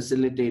teachers and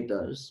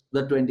facilitators,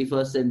 the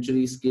 21st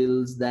century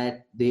skills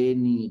that they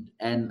need,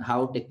 and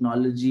how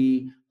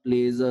technology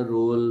plays a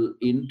role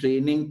in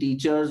training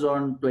teachers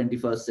on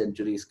 21st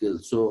century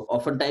skills. So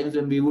oftentimes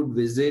when we would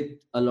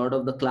visit a lot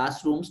of the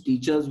classrooms,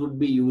 teachers would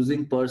be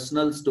using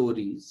personal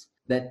stories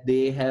that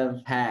they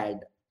have had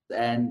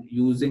and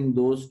using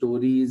those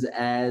stories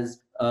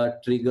as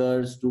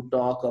triggers to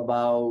talk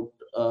about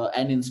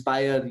and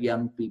inspire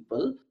young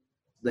people.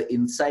 The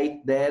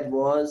insight there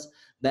was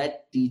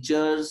that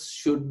teachers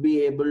should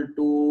be able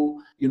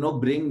to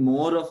bring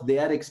more of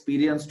their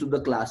experience to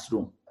the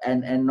classroom,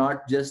 and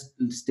not just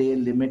stay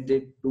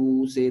limited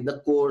to, say, the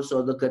course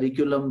or the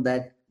curriculum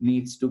that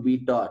needs to be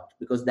taught,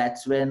 because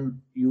that's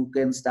when you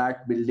can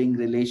start building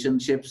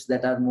relationships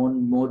that are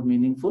more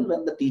meaningful,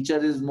 when the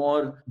teacher is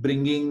more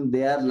bringing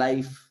their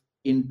life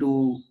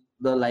into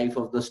the life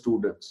of the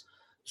students.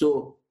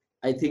 So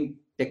I think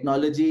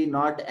technology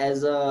not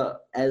as a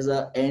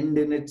end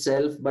in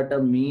itself, but a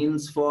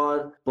means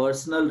for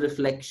personal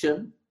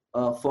reflection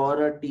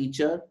for a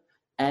teacher,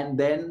 and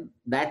then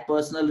that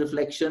personal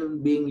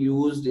reflection being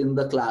used in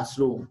the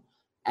classroom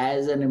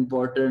as an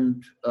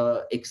important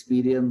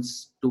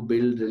experience to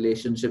build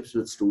relationships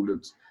with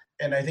students.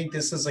 And I think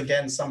this is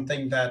again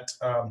something that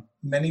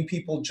many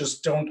people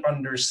just don't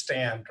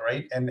understand,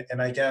 right? And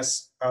I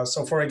guess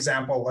so. For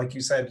example, like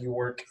you said, you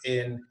work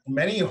in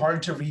many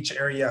hard to reach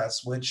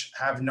areas which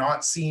have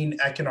not seen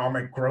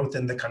economic growth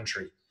in the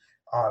country.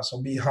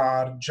 So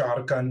Bihar,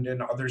 Jharkhand,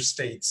 and other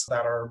states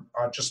that are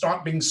just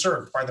not being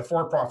served by the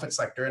for-profit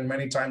sector, and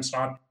many times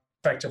not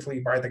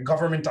effectively by the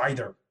government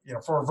either.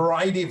 For a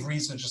variety of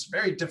reasons, just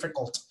very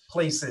difficult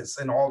places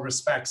in all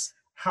respects.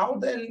 How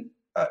then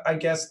I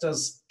guess,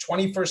 does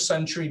 21st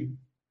century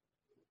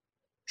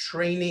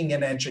training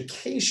and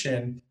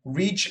education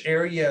reach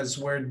areas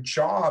where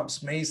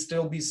jobs may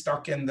still be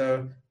stuck in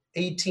the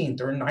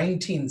 18th or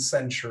 19th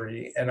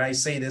century? And I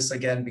say this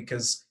again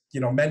because,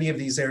 many of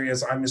these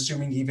areas, I'm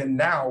assuming even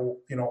now,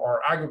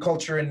 are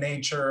agriculture in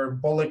nature,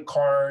 bullock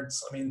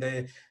carts. I mean,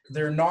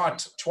 they're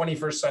not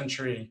 21st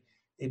century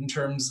in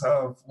terms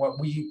of what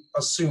we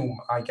assume,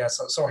 I guess.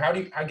 So how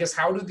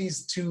do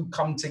these two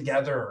come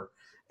together?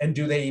 And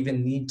do they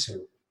even need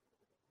to?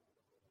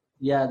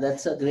 Yeah,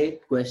 that's a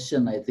great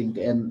question, I think.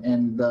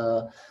 And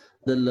the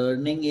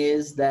learning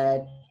is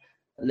that,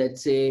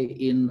 let's say,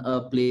 in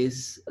a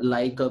place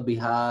like a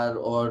Bihar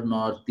or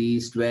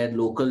Northeast where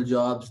local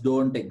jobs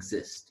don't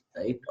exist,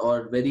 right?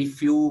 Or very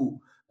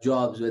few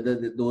jobs,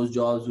 whether those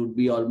jobs would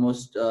be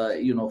almost,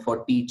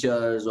 for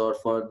teachers or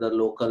for the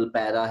local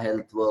para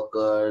health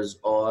workers,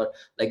 or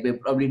like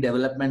probably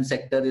development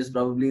sector is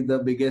probably the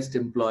biggest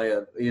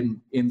employer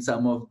in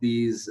some of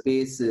these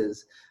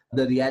spaces.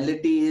 The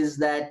reality is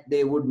that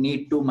they would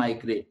need to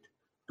migrate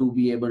to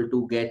be able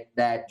to get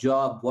that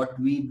job. What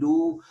we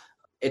do,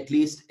 at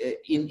least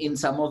in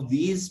some of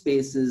these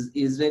spaces,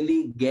 is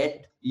really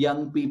get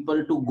young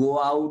people to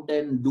go out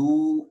and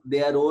do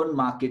their own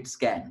market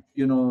scan,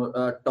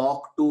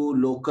 talk to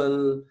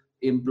local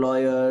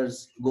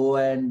employers go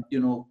and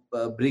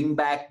bring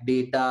back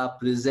data,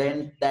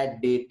 present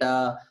that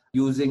data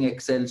using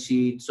Excel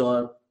sheets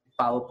or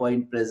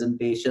PowerPoint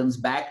presentations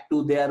back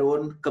to their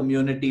own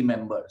community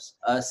members,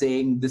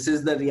 saying this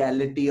is the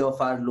reality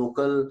of our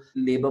local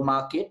labor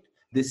market.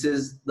 This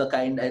is the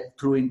kind,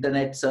 through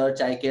internet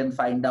search, I can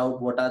find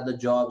out what are the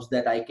jobs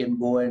that I can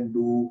go and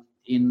do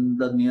in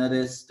the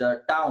nearest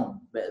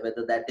town,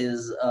 whether that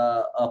is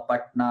a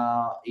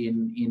Patna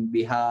in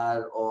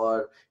Bihar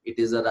or it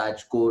is a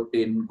Rajkot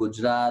in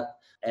Gujarat.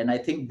 And I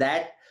think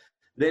that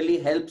really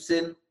helps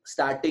in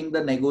starting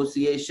the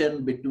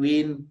negotiation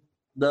between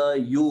the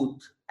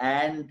youth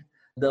and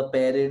the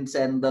parents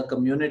and the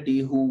community,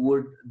 who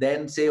would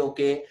then say,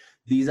 okay,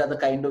 these are the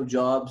kind of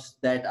jobs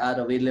that are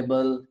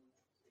available.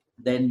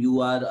 Then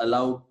you are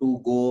allowed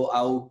to go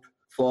out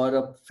for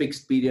a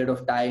fixed period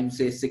of time,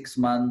 say 6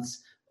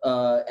 months,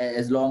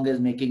 as long as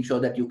making sure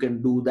that you can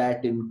do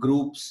that in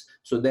groups.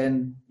 So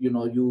then,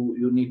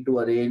 you need to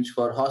arrange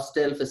for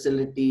hostel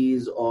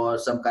facilities or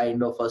some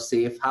kind of a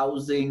safe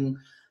housing.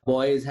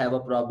 Boys have a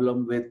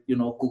problem with,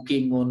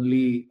 cooking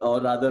only,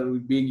 or rather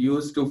being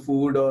used to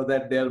food, or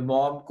that their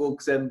mom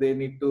cooks and they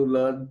need to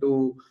learn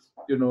to,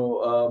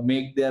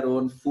 make their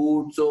own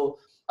food. So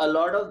a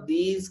lot of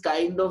these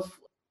kind of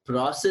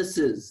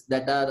processes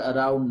that are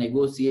around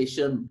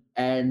negotiation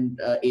and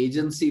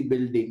agency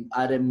building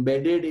are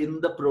embedded in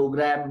the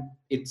program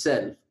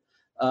itself.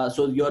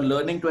 So you're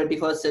learning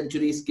 21st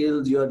century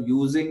skills, you're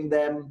using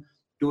them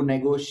to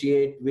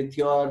negotiate with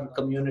your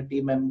community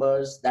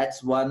members.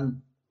 That's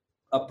one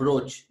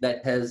approach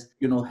that has,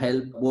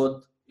 helped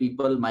both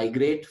people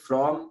migrate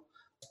from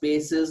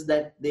spaces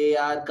that they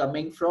are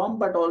coming from,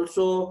 but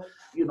also,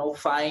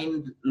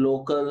 find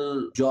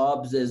local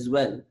jobs as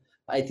well.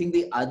 I think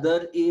the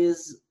other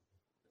is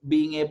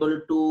being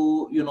able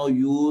to,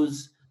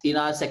 use in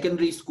our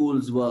secondary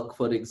schools work,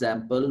 for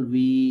example,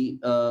 we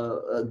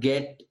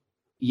get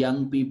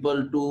young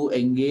people to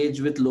engage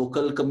with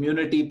local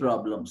community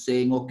problems,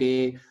 saying,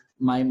 okay,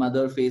 my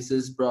mother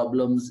faces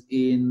problems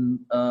in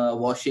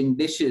washing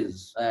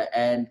dishes,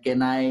 and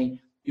can I,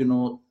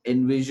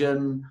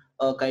 envision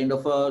a kind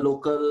of a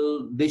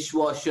local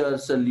dishwasher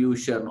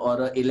solution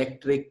or an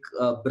electric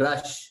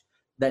brush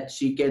that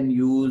she can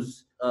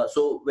use.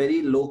 So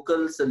very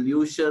local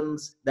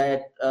solutions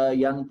that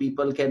young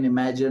people can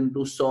imagine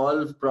to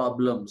solve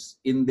problems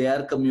in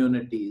their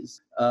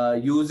communities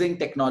using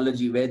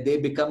technology, where they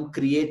become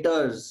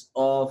creators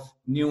of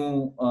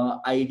new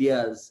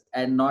ideas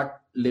and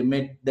not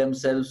limit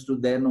themselves to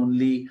then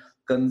only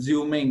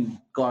consuming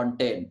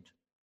content.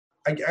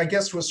 I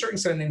guess to a certain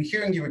extent, in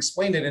hearing you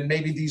explain it, and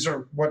maybe these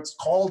are what's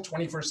called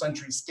 21st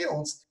century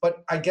skills,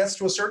 but I guess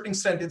to a certain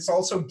extent, it's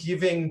also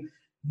giving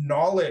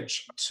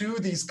knowledge to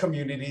these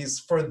communities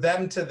for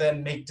them to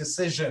then make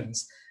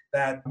decisions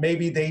that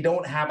maybe they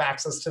don't have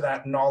access to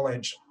that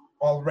knowledge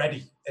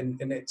already.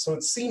 So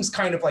it seems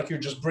kind of like you're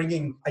just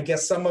bringing, I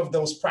guess, some of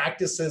those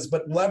practices,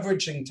 but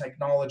leveraging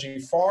technology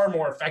far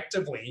more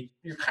effectively.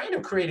 You're kind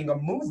of creating a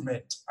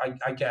movement,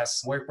 I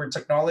guess, where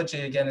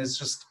technology, again, is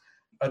just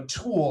a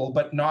tool,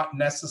 but not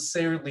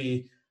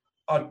necessarily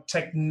a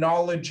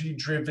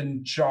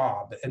technology-driven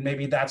job. And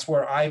maybe that's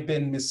where I've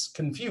been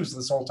confused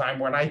this whole time.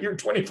 When I hear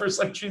 21st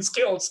century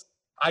skills,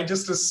 I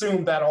just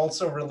assume that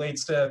also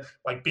relates to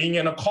like being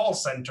in a call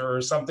center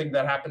or something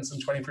that happens in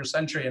 21st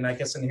century. And I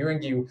guess in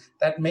hearing you,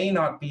 that may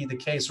not be the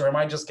case, or am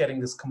I just getting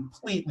this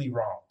completely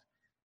wrong?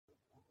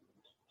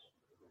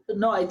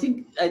 No, I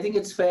think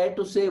it's fair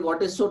to say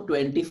what is so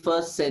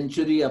 21st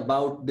century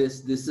about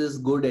this. This is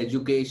good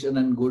education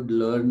and good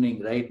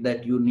learning, right?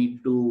 That you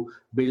need to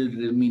build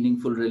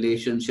meaningful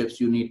relationships,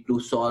 you need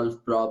to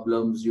solve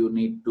problems, you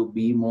need to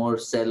be more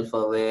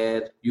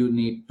self-aware, you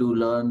need to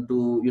learn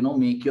to,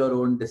 make your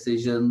own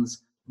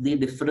decisions. The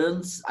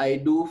difference I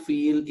do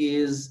feel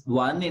is,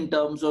 one, in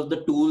terms of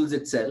the tools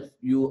itself.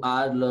 You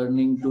are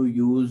learning to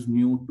use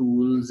new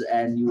tools,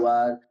 and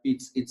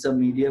it's a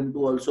medium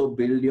to also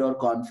build your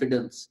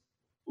confidence.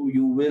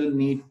 You will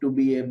need to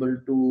be able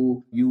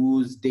to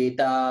use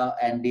data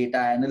and data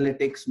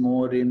analytics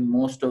more in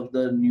most of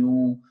the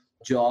new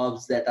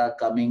jobs that are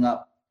coming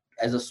up.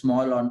 As a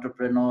small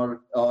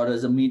entrepreneur or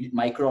as a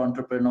micro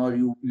entrepreneur,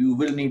 you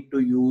will need to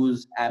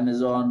use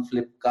Amazon,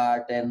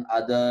 Flipkart, and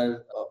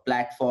other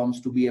platforms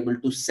to be able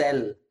to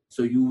sell.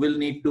 So you will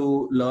need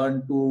to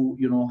learn to,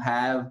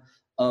 have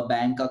a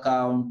bank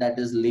account that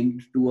is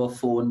linked to a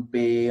Phone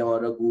Pay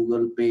or a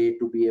Google Pay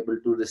to be able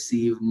to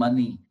receive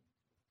money.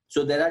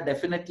 So there are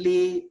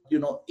definitely,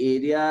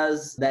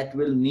 areas that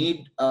will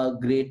need a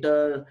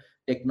greater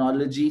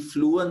technology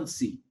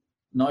fluency,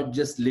 not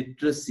just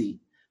literacy,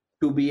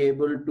 to be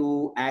able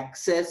to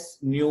access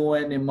new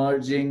and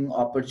emerging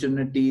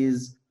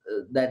opportunities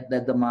that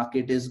the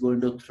market is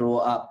going to throw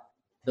up.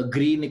 The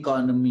green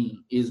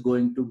economy is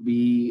going to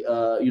be,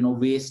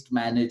 waste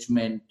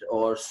management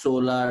or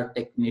solar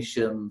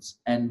technicians,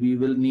 and we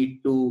will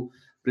need to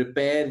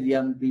prepare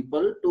young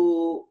people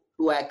to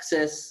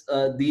access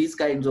these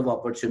kinds of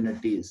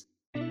opportunities.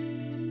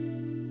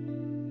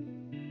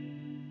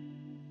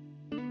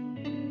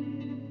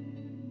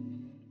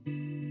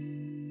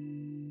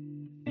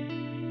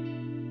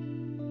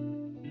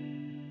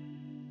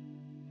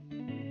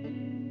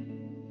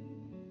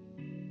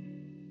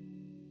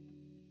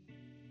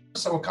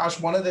 So Akash,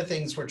 one of the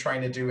things we're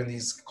trying to do in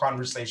these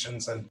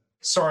conversations, and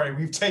sorry,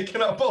 we've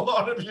taken up a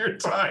lot of your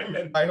time,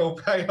 and I hope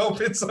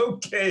it's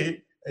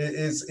okay,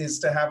 is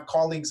to have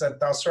colleagues at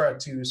Dasra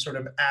to sort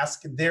of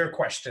ask their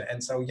question.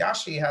 And so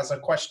Yashi has a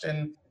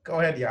question. Go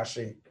ahead,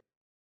 Yashi.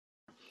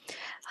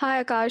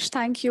 Hi, Akash.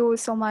 Thank you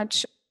so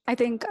much. I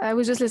think I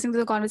was just listening to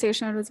the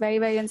conversation. It was very,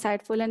 very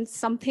insightful, and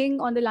something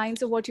on the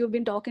lines of what you've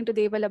been talking to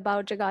Deval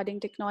about regarding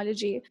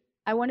technology.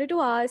 I wanted to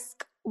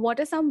ask,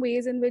 what are some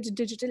ways in which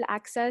digital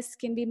access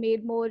can be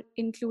made more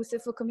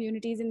inclusive for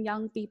communities and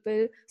young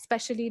people,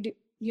 especially,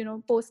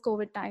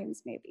 post-COVID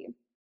times, maybe?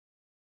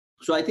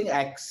 So I think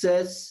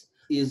access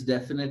is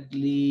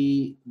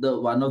definitely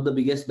the one of the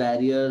biggest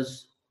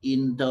barriers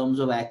in terms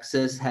of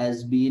access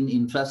has been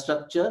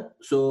infrastructure.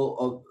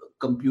 So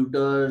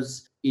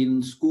computers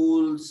in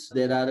schools,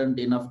 there aren't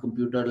enough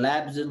computer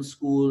labs in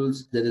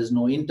schools, there is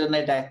no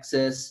internet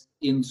access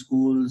in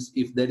schools.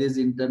 If there is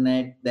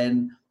internet,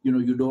 then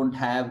you don't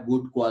have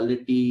good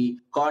quality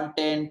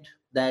content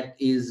that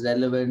is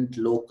relevant,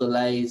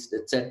 localized,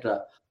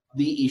 etc.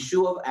 The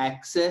issue of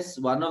access,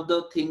 one of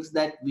the things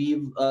that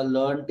we've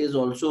learned is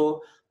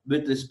also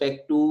with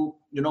respect to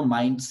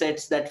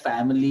mindsets that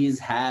families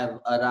have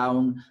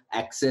around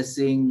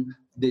accessing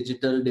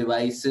digital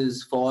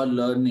devices for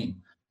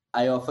learning.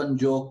 I often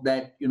joke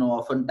that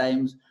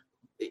oftentimes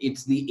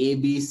it's the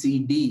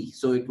ABCD.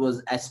 So it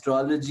was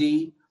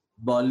astrology,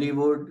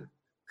 Bollywood,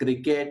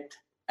 cricket,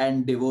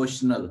 and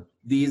devotional.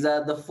 These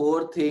are the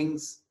four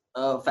things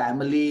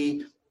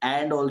family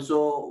and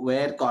also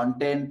where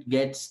content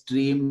gets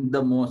streamed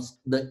the most.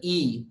 The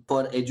E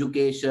for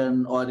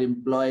education or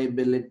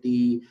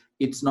employability,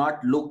 it's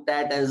not looked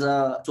at as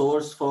a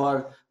source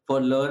for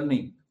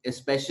learning,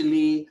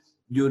 especially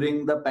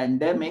during the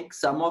pandemic.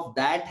 Some of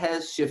that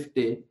has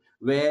shifted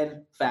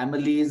where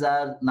families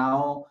are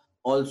now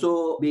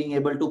also being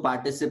able to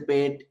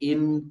participate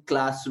in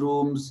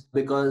classrooms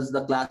because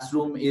the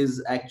classroom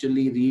is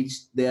actually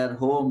reached their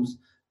homes,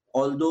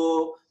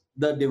 although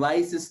the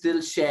device is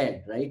still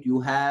shared, right?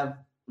 You have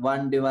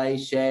one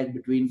device shared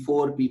between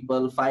 4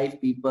 people, 5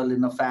 people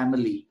in a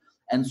family.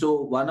 And so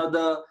one of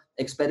the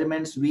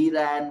experiments we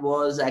ran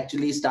was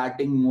actually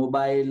starting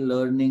mobile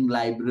learning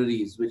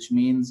libraries, which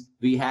means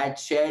we had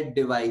shared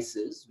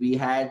devices. We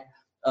had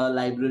a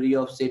library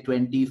of say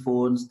 20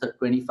 phones,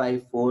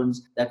 25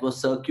 phones that was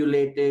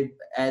circulated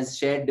as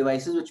shared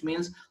devices, which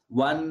means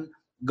one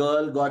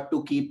girl got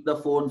to keep the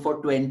phone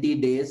for 20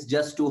 days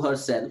just to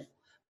herself,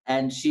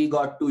 and she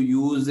got to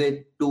use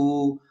it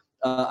to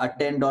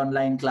attend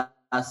online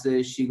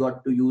classes. She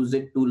got to use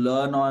it to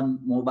learn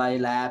on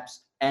mobile apps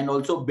and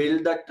also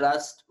build the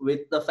trust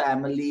with the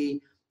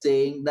family,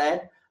 saying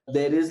that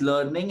there is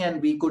learning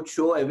and we could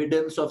show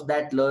evidence of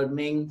that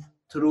learning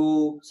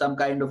through some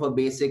kind of a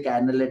basic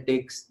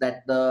analytics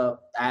that the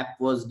app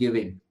was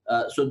giving.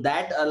 So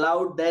that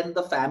allowed then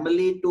the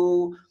family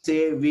to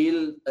say,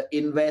 we'll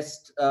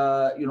invest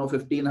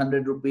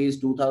 1,500 rupees,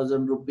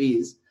 2,000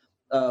 rupees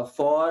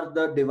for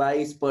the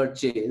device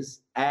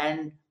purchase,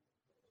 and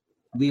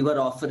we were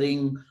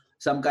offering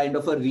some kind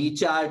of a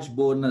recharge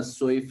bonus.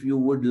 So if you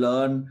would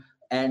learn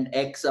an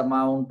X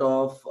amount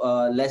of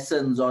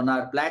lessons on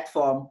our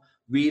platform,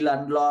 we'll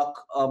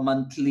unlock a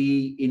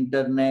monthly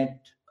internet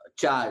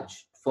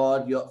charge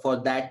for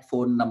that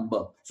phone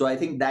number. So I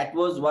think that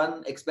was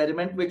one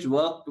experiment which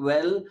worked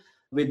well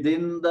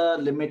within the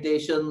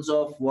limitations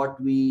of what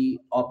we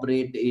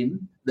operate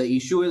in. The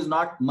issue is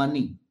not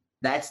money.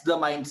 That's the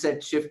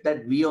mindset shift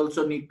that we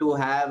also need to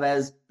have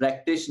as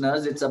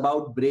practitioners. It's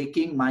about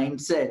breaking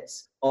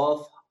mindsets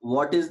of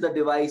what is the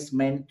device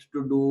meant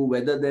to do,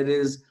 whether there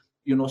is,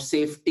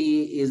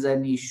 safety is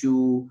an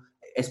issue,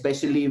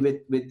 especially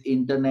with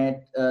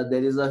internet.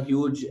 There is a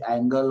huge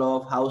angle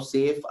of how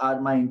safe are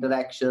my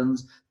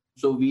interactions.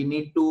 So we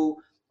need to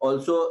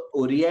also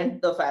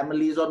orient the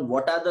families on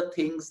what are the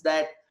things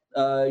that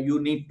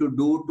you need to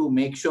do to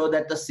make sure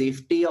that the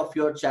safety of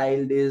your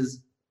child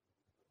is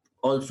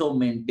also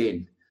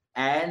maintained,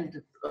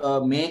 and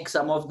make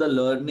some of the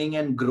learning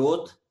and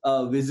growth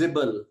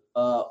visible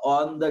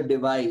on the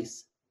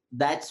device.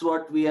 That's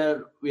what we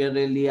are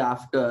really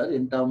after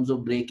in terms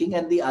of breaking.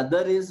 And the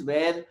other is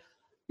where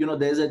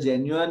there's a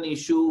genuine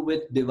issue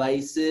with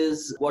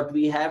devices. What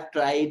we have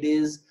tried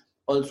is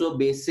also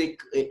basic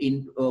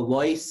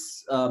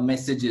voice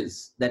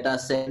messages that are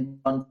sent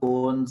on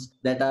phones,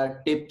 that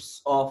are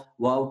tips of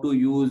how to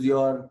use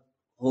your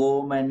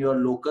home and your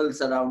local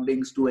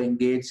surroundings to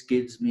engage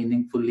kids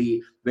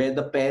meaningfully, where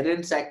the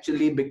parents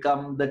actually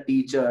become the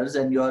teachers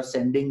and you're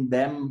sending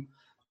them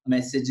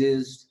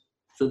messages.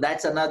 So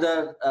that's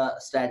another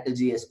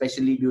strategy,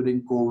 especially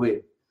during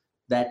COVID,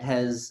 that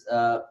has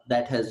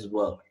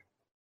worked.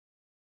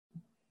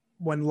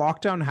 When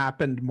lockdown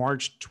happened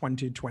March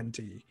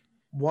 2020,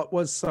 what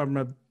was some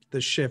of the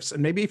shifts?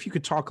 And maybe if you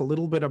could talk a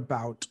little bit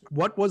about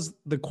what was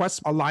the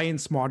Quest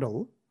Alliance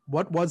model?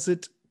 What was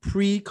it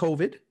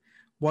pre-COVID?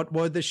 What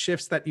were the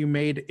shifts that you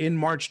made in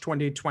March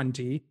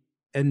 2020?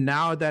 And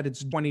now that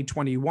it's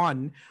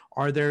 2021,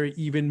 are there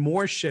even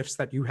more shifts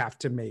that you have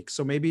to make?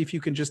 So maybe if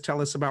you can just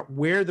tell us about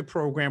where the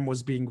program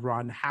was being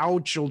run, how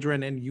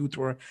children and youth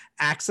were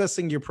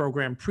accessing your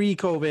program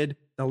pre-COVID,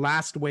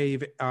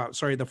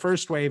 the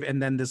first wave,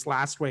 and then this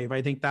last wave.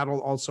 I think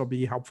that'll also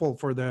be helpful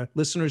for the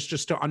listeners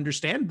just to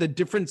understand the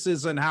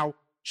differences in how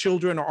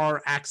children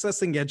are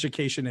accessing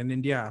education in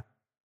India.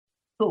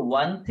 So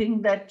one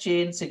thing that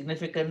changed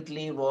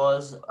significantly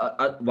was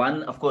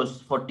one, of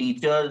course, for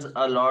teachers,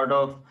 a lot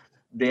of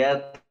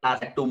their class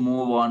had to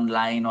move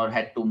online or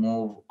had to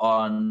move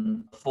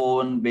on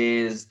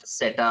phone-based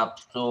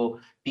setup. So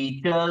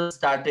teachers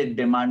started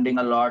demanding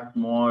a lot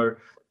more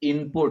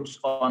inputs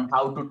on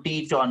how to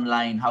teach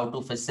online, how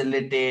to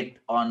facilitate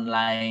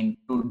online,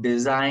 to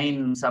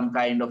design some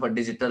kind of a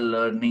digital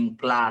learning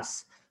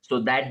class. So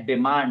that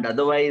demand,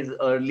 otherwise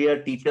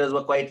earlier teachers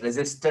were quite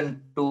resistant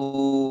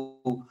to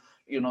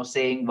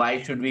saying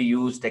why should we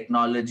use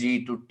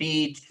technology to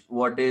teach,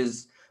 what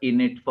is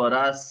in it for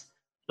us.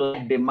 So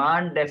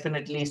demand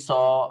definitely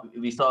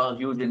we saw a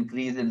huge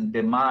increase in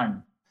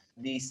demand.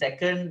 The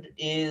second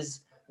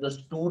is the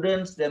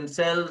students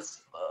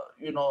themselves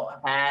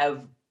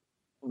have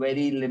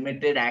very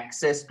limited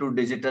access to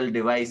digital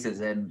devices,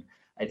 and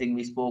I think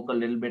we spoke a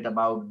little bit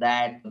about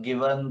that.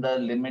 Given the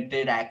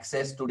limited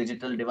access to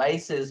digital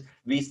devices,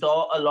 we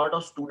saw a lot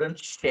of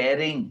students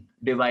sharing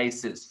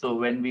devices. So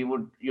when we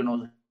would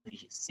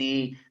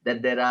see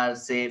that there are,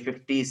 say,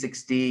 50,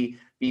 60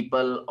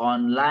 people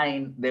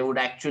online, there would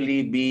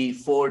actually be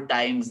 4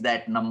 times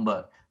that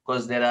number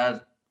because there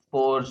are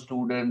 4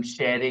 students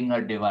sharing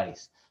a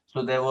device.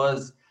 So there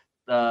was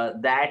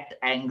that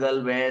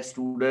angle where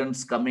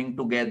students coming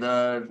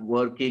together,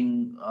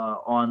 working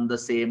on the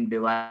same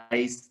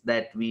device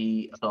that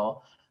we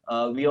saw.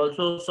 We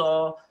also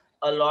saw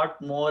a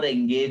lot more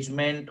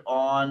engagement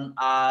on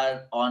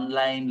our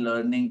online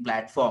learning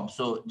platform.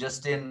 So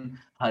just in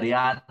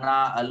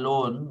Haryana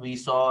alone, we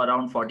saw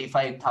around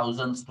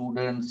 45,000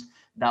 students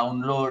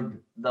download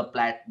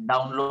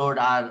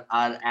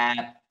our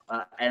app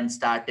and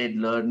started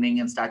learning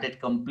and started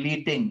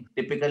completing.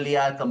 Typically,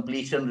 our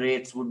completion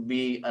rates would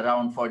be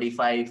around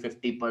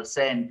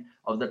 45-50%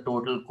 of the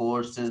total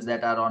courses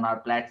that are on our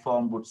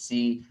platform would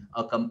see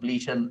a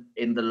completion.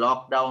 In the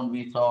lockdown,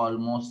 we saw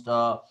almost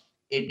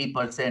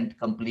 80%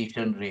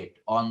 completion rate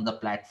on the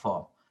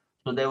platform.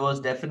 So there was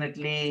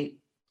definitely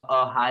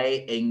a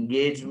high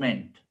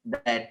engagement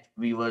that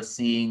we were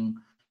seeing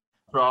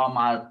from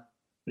our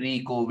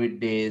pre-COVID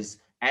days,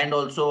 and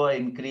also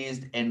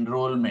increased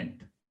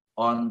enrollment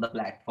on the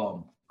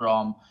platform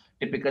from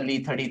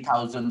typically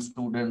 30,000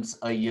 students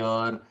a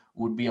year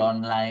would be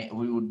online.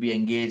 We would be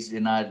engaged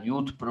in our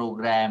youth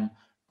program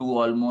to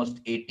almost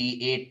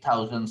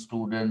 88,000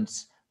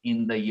 students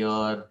in the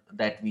year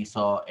that we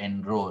saw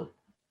enroll.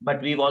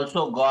 But we've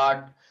also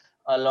got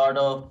a lot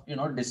of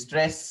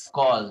distress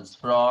calls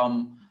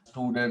from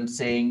students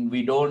saying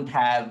we don't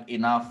have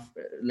enough,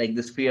 like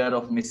this fear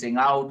of missing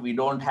out, we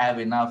don't have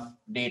enough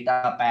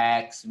data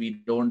packs,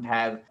 we don't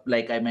have,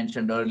 like I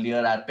mentioned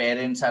earlier, our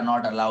parents are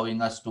not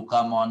allowing us to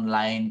come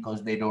online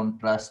because they don't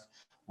trust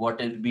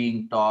what is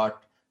being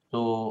taught.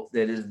 So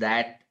there is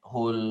that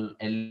whole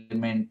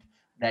element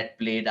that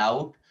played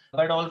out.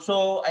 But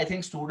also I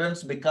think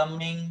students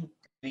becoming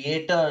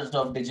creators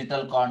of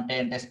digital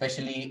content,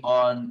 especially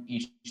on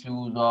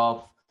issues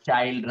of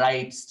child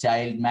rights,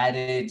 child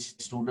marriage,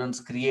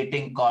 students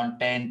creating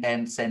content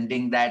and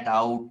sending that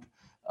out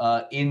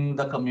in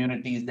the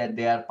communities that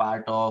they are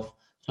part of.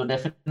 So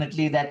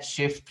definitely that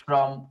shift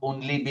from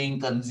only being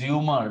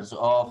consumers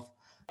of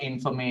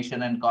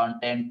information and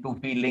content to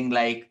feeling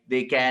like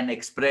they can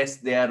express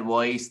their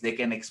voice, they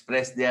can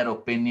express their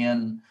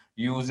opinion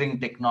using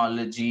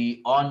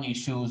technology on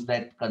issues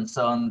that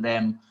concern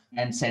them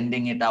and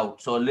sending it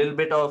out. So a little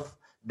bit of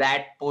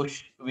that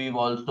push we've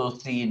also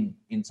seen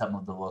in some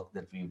of the work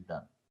that we've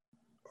done.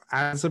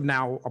 As of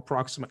now,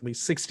 approximately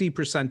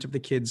 60% of the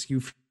kids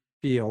you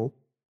feel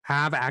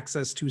have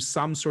access to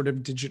some sort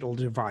of digital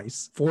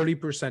device.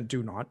 40%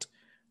 do not.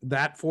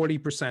 That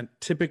 40%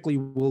 typically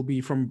will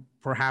be from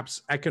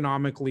perhaps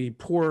economically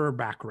poorer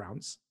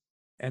backgrounds.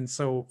 And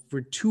so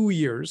for 2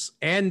 years,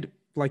 and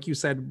like you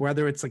said,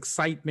 whether it's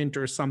excitement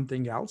or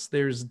something else,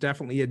 there's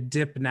definitely a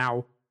dip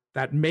now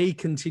that may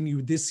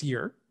continue this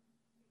year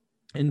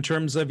in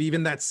terms of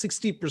even that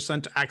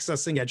 60%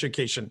 accessing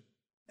education.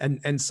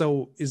 And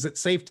so is it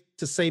safe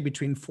to say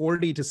between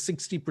 40 to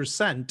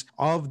 60%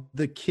 of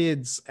the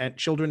kids and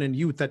children and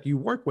youth that you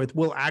work with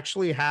will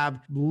actually have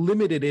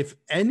limited, if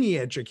any,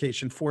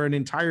 education for an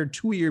entire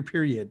 2-year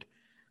period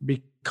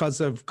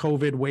because of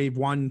COVID wave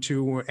 1,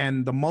 2,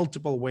 and the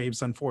multiple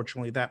waves,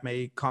 unfortunately, that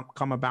may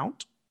come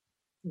about?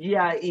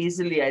 Yeah,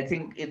 easily. I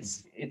think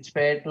it's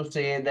fair to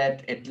say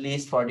that at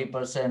least 40 to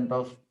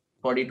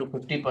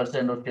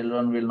 50% of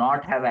children will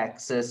not have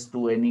access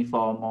to any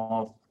form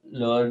of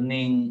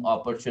learning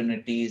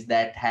opportunities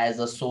that has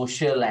a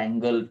social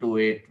angle to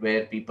it,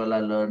 where people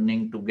are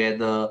learning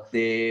together.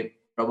 They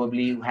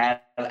probably have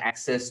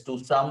access to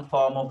some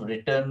form of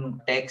written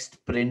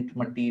text, print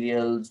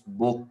materials,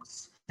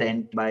 books,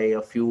 sent by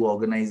a few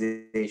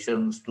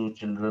organizations to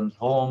children's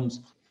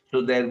homes.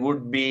 So there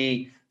would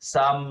be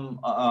some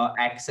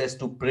access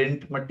to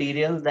print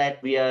material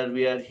that we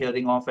are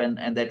hearing of,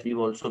 and that we've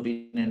also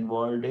been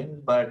involved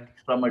in. But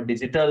from a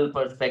digital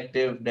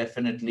perspective,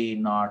 definitely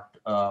not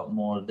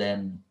more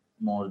than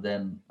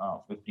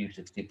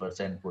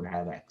 50-60% would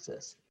have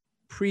access.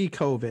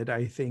 Pre-COVID,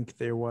 I think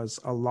there was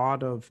a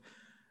lot of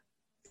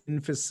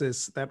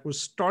emphasis that was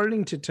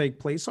starting to take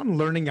place on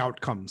learning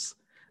outcomes.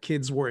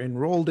 Kids were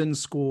enrolled in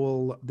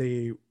school.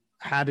 They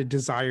had a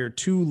desire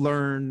to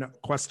learn.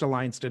 Quest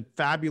Alliance did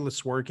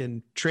fabulous work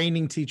in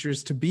training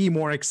teachers to be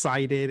more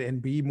excited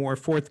and be more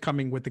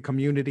forthcoming with the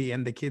community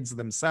and the kids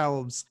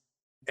themselves.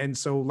 And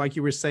so, like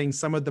you were saying,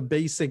 some of the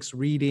basics,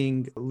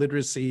 reading,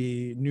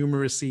 literacy,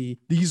 numeracy,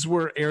 these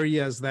were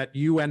areas that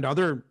you and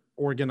other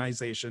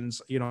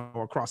organizations,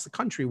 across the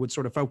country would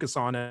sort of focus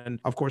on. And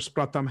of course,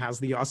 Pratham has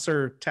the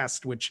USSR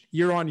test, which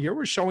year on year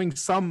was showing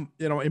some,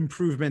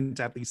 improvement,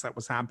 at least that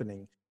was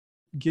happening.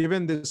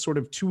 Given this sort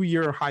of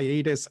 2-year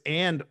hiatus,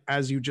 and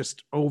as you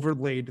just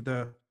overlaid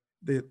the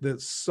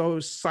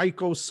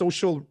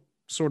psychosocial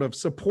sort of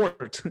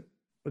support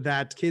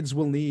that kids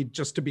will need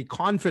just to be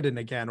confident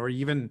again, or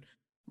even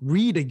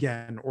read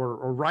again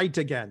or write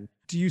again,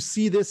 do you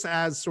see this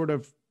as sort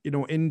of,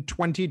 in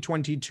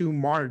 2022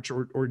 March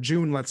or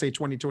June, let's say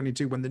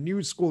 2022, when the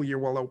new school year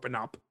will open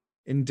up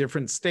in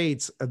different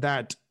states,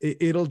 that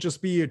it'll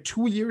just be a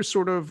 2-year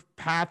sort of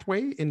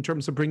pathway in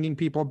terms of bringing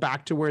people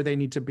back to where they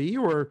need to be?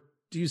 Or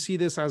do you see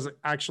this as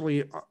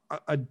actually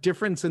a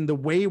difference in the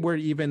way we're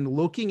even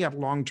looking at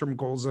long-term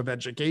goals of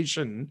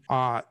education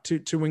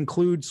to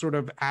include sort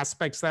of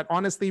aspects that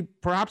honestly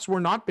perhaps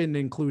were not been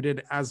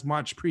included as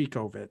much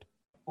pre-COVID?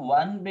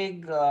 One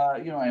big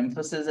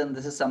emphasis, and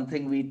this is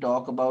something we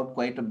talk about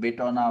quite a bit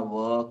on our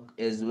work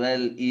as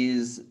well,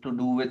 is to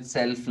do with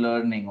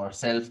self-learning or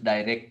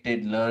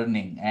self-directed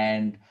learning,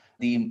 and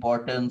the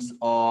importance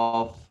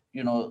of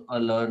a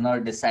learner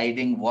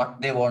deciding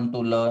what they want to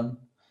learn,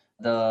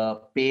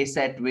 the pace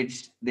at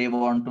which they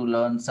want to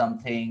learn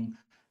something,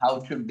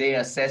 how should they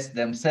assess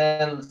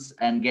themselves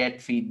and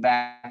get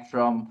feedback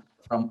from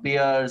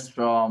peers,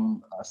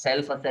 from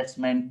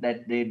self-assessment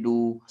that they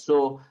do.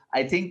 So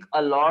I think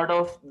a lot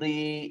of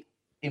the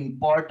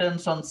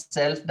importance on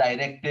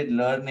self-directed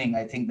learning,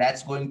 I think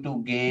that's going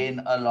to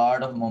gain a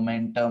lot of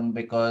momentum,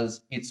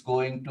 because it's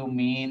going to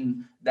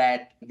mean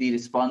that the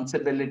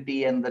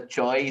responsibility and the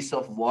choice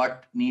of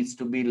what needs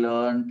to be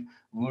learned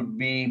would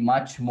be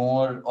much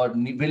more, or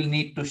will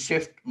need to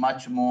shift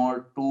much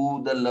more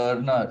to the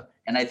learner.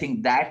 And I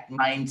think that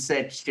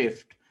mindset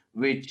shift,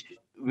 which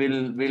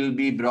will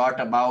be brought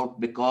about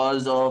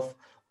because of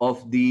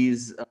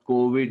these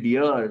COVID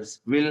years,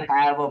 will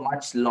have a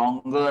much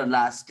longer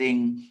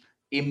lasting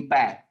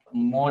impact.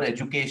 More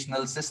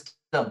educational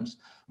systems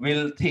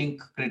will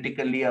think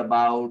critically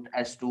about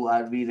as to,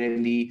 are we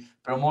really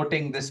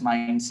promoting this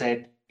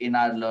mindset in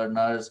our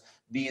learners?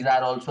 These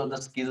are also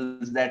the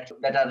skills that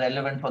are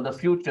relevant for the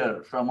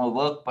future from a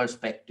work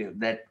perspective,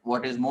 that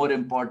what is more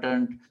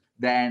important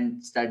than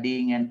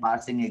studying and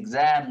passing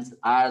exams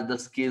are the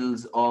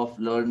skills of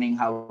learning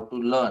how to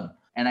learn.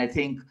 And I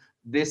think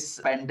this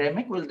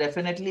pandemic will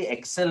definitely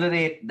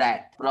accelerate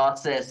that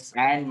process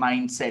and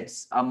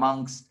mindsets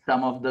amongst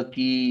some of the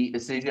key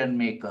decision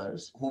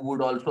makers, who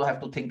would also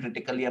have to think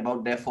critically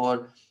about,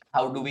 therefore,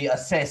 how do we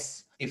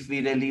assess if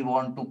we really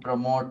want to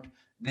promote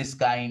this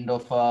kind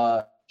of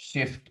a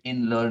shift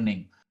in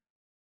learning.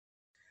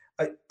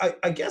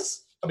 I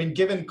guess,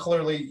 given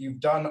clearly you've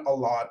done a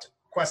lot,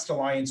 Quest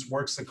Alliance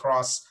works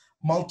across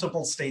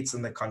multiple states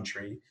in the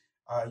country.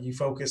 You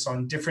focus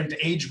on different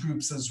age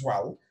groups as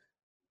well.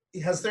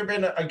 Has there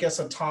been, I guess,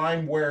 a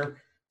time where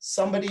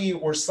somebody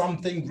or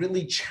something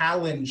really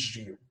challenged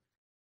you?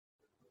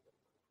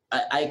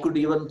 I could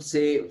even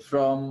say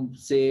from,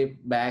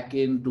 back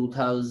in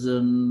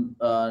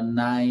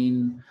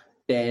 2009,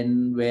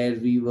 10, where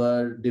we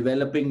were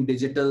developing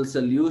digital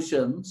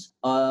solutions,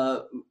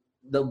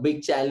 the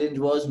big challenge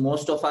was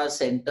most of our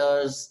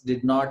centers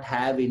did not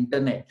have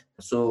internet.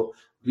 So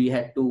we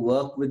had to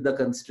work with the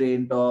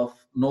constraint of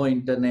no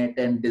internet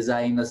and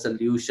design a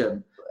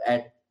solution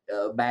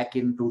back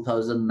in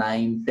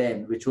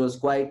 2009-10, which was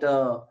quite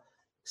a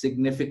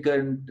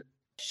significant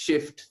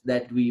shift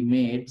that we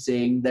made,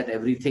 saying that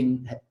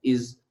everything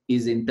is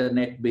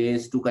internet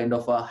based, to kind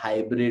of a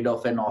hybrid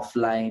of an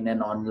offline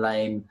and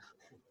online.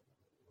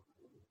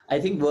 I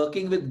think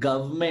working with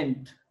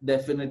government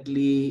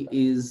definitely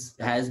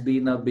has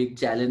been a big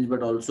challenge,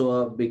 but also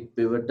a big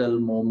pivotal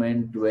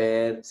moment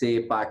where,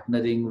 say,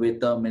 partnering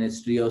with the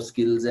Ministry of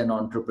Skills and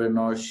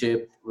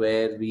Entrepreneurship,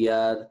 where we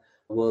are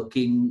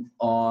working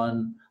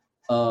on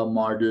a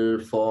model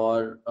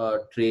for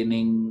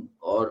training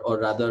or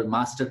rather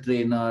master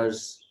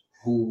trainers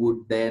who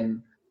would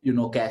then,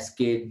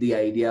 cascade the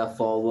idea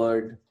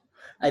forward.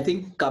 I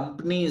think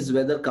companies,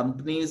 whether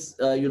companies,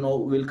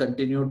 will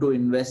continue to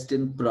invest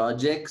in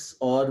projects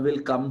or will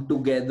come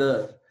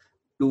together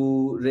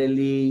to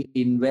really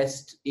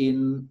invest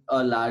in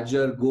a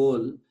larger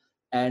goal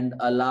and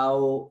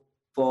allow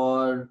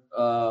for,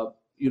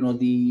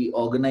 the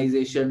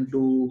organization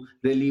to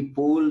really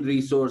pool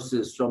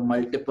resources from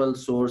multiple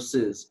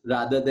sources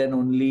rather than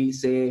only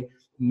say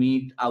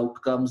meet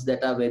outcomes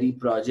that are very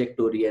project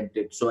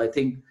oriented. So I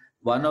think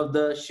one of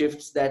the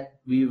shifts that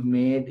we've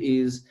made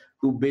is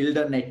to build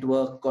a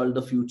network called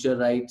the Future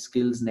Right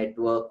Skills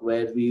Network,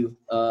 where we've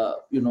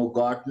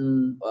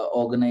gotten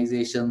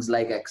organizations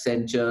like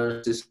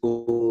Accenture,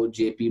 Cisco,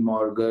 JP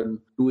Morgan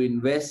to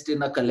invest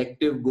in a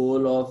collective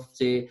goal of,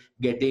 say,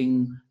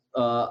 getting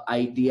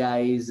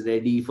ITIs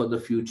ready for the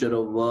future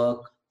of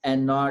work,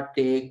 and not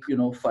take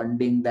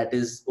funding that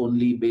is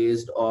only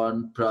based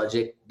on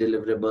project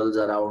deliverables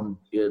around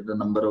the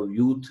number of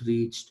youth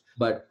reached,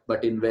 but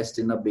invest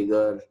in a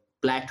bigger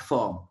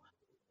platform.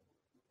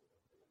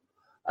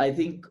 I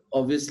think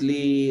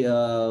obviously,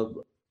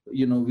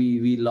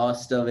 we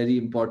lost a very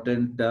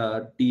important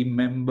team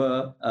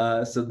member.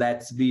 So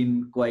that's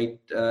been quite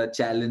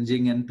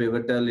challenging and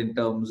pivotal in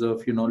terms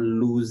of,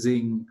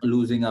 losing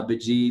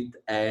Abhijit,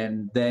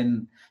 and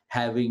then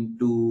having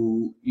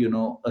to,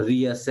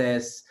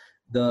 reassess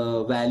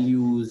the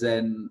values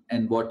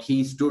and what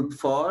he stood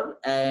for,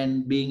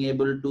 and being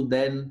able to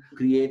then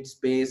create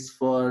space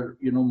for,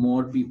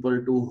 more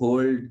people to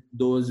hold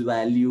those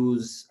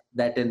values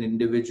that an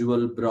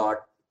individual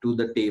brought to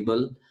the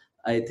table.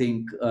 I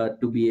think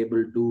to be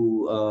able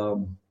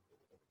to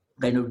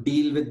kind of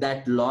deal with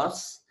that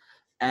loss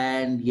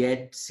and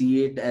yet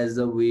see it as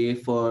a way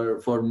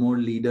for more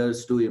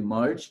leaders to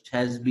emerge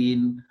has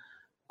been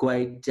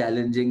quite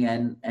challenging,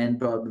 and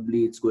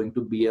probably it's going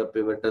to be a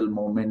pivotal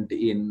moment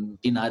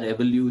in our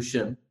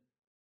evolution.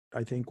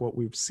 I think what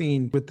we've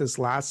seen with this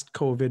last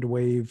COVID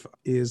wave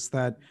is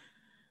that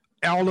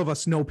all of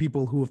us know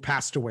people who have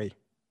passed away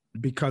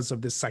because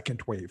of this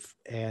second wave.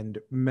 And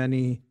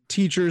many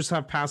teachers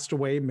have passed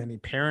away, many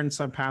parents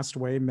have passed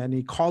away,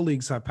 many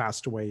colleagues have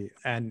passed away.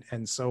 And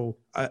so,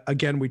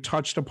 again, we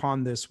touched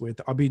upon this with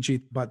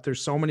Abhijit, but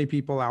there's so many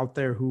people out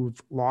there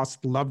who've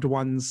lost loved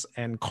ones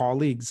and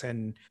colleagues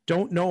and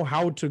don't know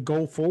how to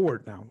go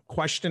forward now,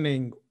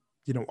 questioning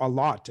a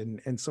lot.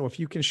 And so if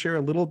you can share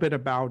a little bit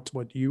about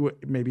what you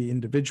maybe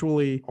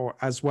individually, or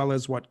as well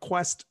as what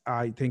Quest,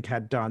 I think,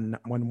 had done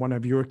when one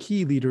of your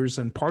key leaders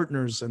and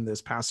partners in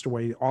this passed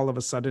away, all of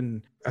a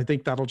sudden, I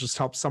think that'll just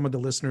help some of the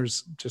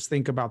listeners just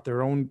think about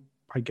their own,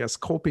 I guess,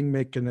 coping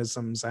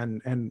mechanisms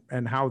and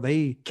how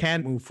they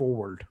can move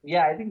forward.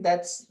 Yeah, I think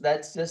that's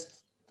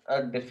just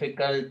a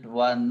difficult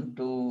one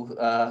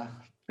to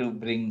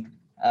bring.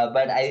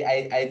 But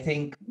I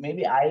think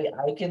maybe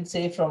I can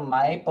say from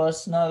my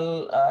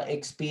personal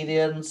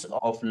experience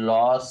of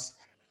loss,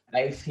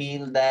 I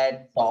feel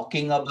that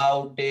talking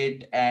about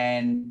it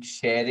and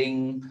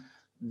sharing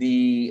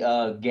the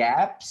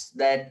gaps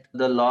that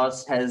the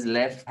loss has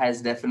left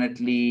has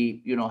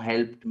definitely,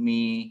 helped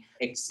me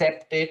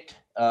accept it,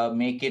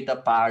 make it a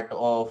part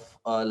of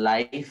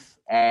life,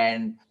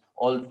 and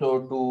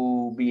also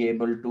to be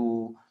able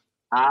to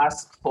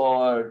ask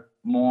for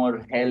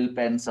more help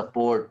and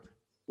support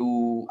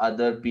to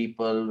other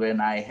people when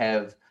I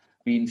have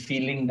been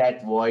feeling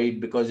that void,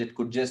 because it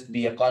could just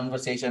be a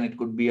conversation, it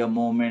could be a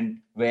moment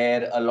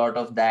where a lot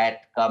of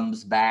that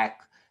comes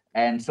back.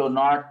 And so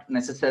not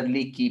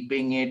necessarily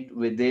keeping it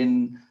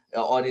within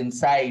or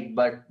inside,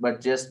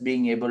 but just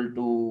being able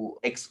to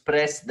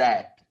express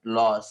that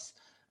loss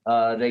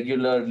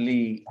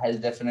regularly has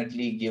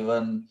definitely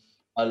given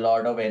a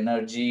lot of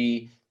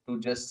energy to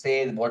just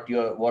say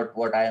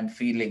what I am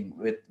feeling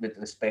with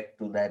respect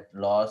to that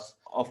loss.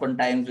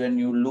 Oftentimes when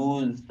you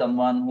lose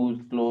someone who's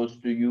close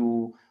to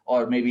you,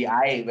 or maybe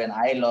when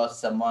I lost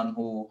someone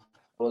who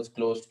was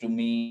close to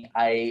me,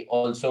 I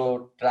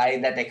also try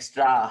that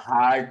extra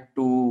hard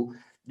to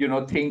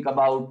think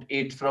about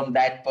it from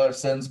that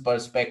person's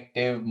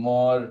perspective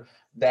more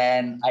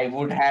than I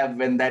would have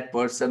when that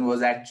person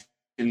was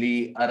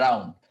actually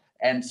around.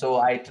 And so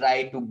I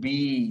try to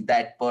be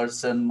that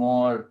person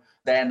more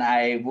than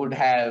I would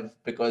have,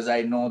 because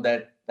I know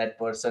that that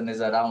person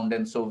is around,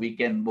 and so we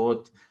can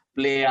both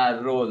play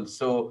our role.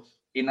 So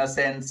in a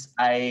sense,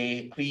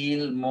 I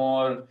feel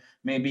more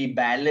maybe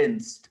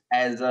balanced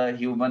as a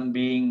human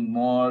being,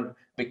 more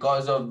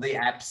because of the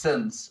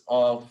absence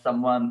of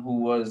someone who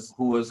was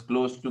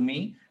close to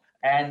me.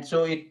 And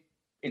so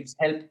it's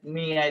helped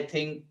me, I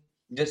think,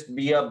 just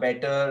be a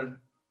better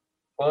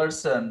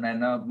person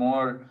and a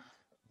more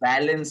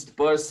balanced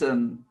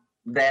person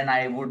than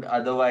I would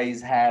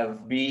otherwise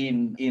have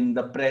been in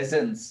the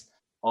presence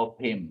of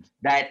him.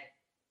 That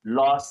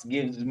loss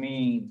gives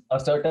me a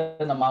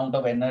certain amount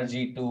of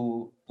energy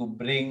to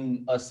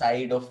bring a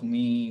side of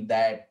me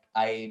that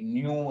I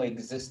knew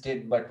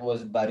existed but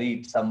was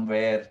buried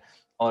somewhere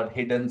or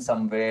hidden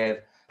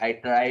somewhere. I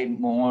try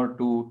more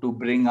to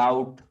bring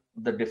out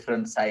the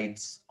different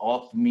sides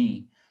of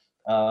me,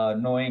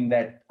 knowing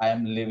that I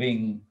am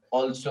living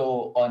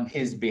also on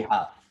his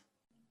behalf.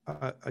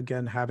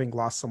 Again, having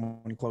lost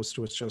someone close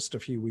to us just a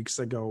few weeks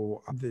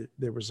ago,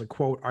 there was a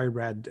quote I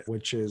read,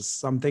 which is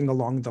something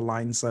along the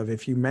lines of,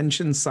 if you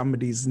mention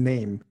somebody's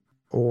name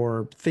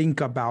or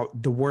think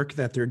about the work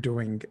that they're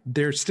doing,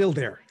 they're still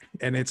there.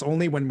 And it's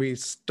only when we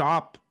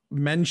stop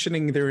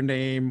mentioning their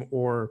name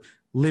or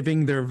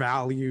living their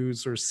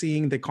values or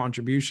seeing the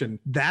contribution,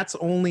 that's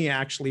only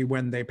actually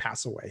when they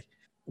pass away,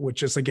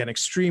 which is, again,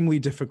 extremely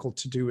difficult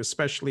to do,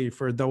 especially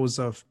for those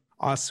of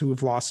us who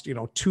have lost,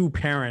 two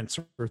parents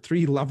or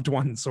three loved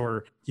ones,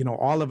 or,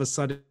 all of a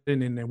sudden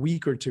in a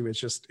week or two.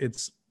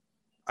 It's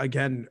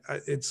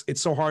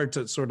so hard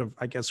to sort of,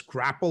 I guess,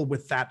 grapple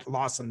with that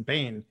loss and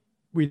pain.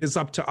 It's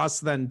up to us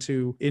then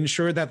to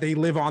ensure that they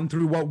live on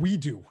through what we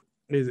do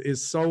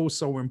is so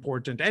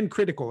important and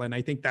critical. And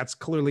I think that's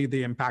clearly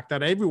the impact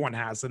that everyone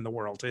has in the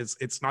world.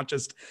 It's not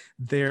just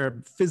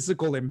their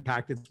physical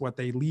impact, it's what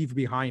they leave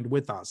behind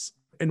with us.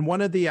 And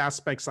one of the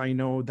aspects I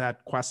know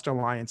that Quest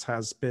Alliance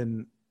has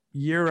been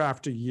year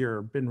after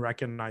year been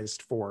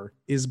recognized for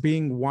is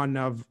being one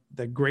of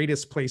the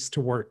greatest place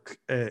to work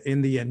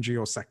in the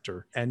NGO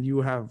sector. And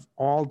you have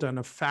all done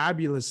a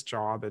fabulous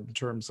job in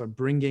terms of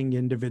bringing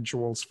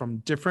individuals from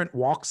different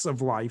walks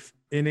of life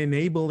and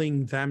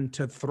enabling them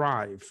to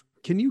thrive.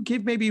 Can you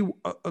give maybe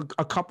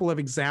a couple of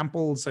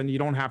examples, and you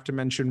don't have to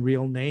mention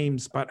real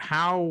names, but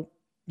how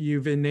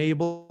you've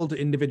enabled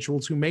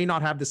individuals who may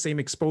not have the same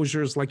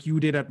exposures like you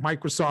did at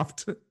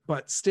Microsoft,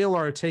 but still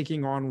are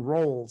taking on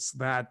roles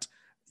that,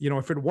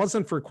 if it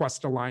wasn't for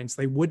Quest Alliance,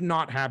 they would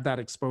not have that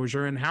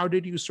exposure? And how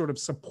did you sort of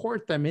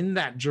support them in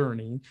that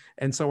journey?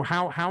 And so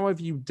how have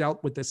you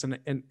dealt with this?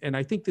 And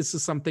I think this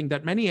is something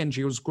that many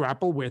NGOs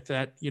grapple with,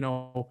 that,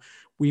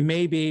 we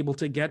may be able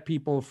to get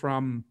people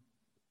from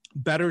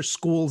better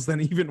schools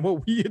than even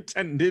what we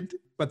attended,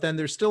 but then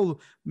there's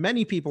still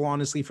many people,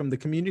 honestly, from the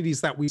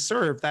communities that we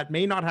serve that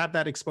may not have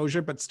that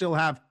exposure, but still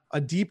have a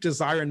deep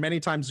desire, and many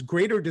times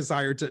greater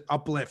desire, to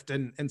uplift.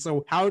 And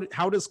so how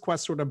does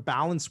Quest sort of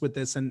balance with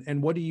this?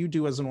 And what do you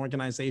do as an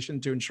organization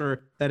to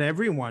ensure that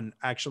everyone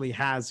actually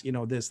has,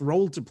 this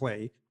role to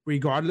play,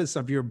 regardless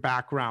of your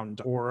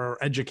background or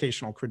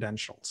educational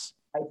credentials?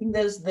 I think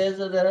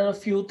there are a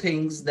few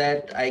things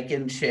that I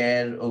can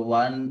share.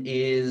 One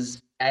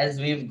is, as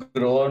we've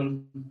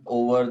grown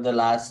over the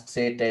last,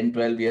 say, 10,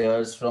 12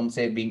 years, from,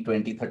 say, being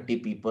 20, 30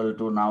 people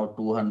to now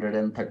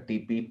 230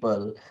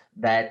 people,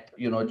 that,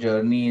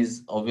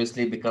 journeys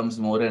obviously becomes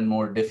more and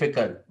more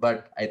difficult.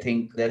 But I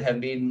think there have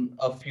been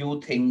a few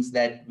things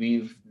that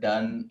we've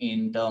done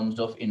in terms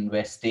of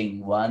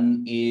investing.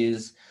 One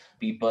is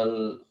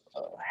people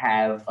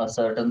have a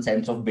certain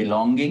sense of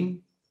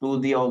belonging to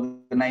the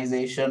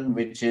organization,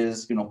 which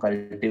is,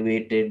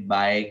 cultivated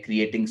by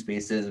creating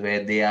spaces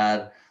where they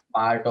are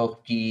part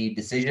of key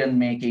decision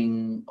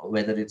making,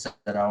 whether it's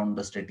around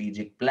the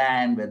strategic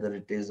plan, whether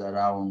it is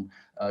around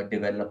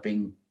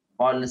developing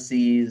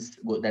policies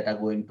that are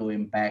going to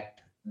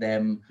impact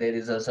them. There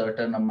is a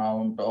certain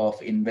amount of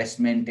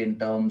investment in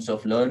terms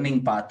of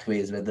learning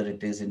pathways, whether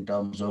it is in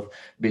terms of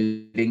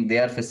building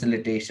their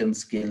facilitation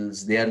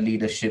skills, their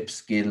leadership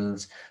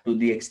skills, to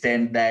the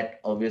extent that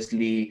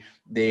obviously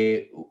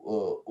they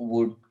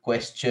would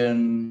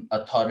question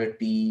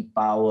authority,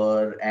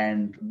 power,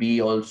 and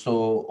be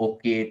also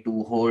okay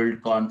to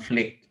hold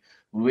conflict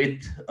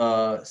with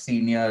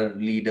senior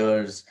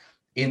leaders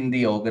in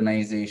the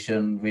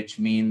organization, which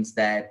means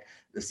that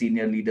the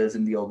senior leaders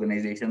in the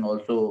organization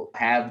also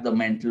have the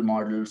mental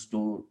models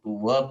to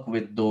work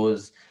with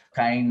those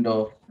kind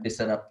of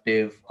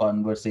disruptive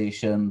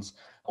conversations.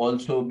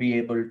 Also be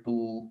able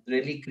to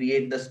really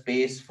create the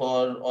space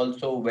for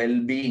also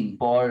well-being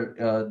for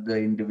the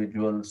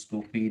individuals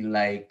to feel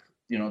like,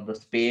 the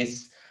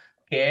space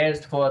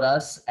cares for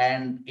us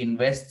and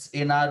invests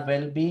in our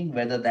well-being,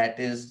 whether that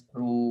is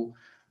through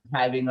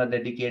having a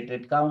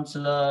dedicated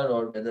counselor,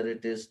 or whether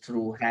it is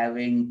through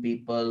having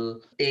people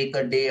take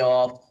a day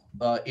off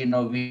in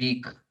a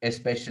week,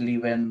 especially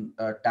when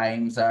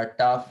times are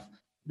tough,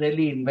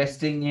 really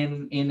investing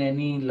in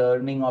any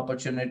learning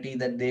opportunity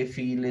that they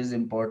feel is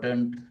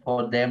important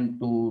for them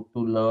to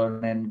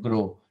learn and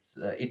grow.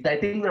 I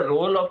think the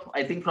role of,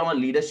 from a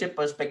leadership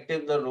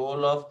perspective, the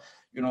role of,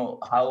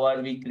 how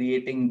are we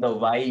creating the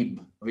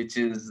vibe, which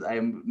is,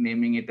 I'm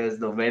naming it as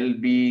the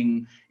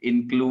well-being,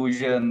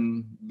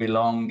 inclusion,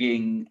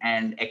 belonging,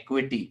 and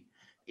equity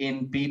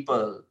in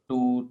people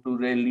to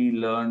really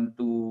learn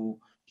to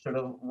sort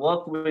of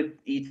work with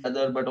each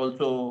other, but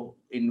also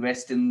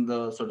invest in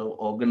the sort of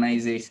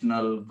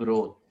organizational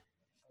growth.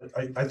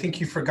 I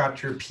think you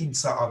forgot your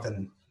pizza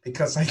oven,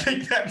 because I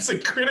think that's a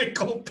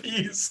critical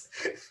piece.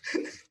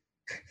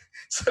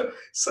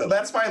 So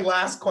that's my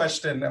last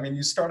question. I mean,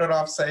 you started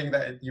off saying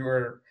that you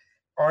were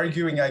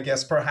arguing, I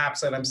guess,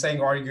 perhaps, and I'm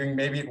saying arguing,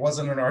 maybe it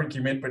wasn't an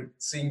argument, but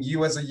seeing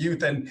you as a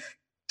youth and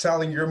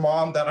telling your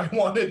mom that I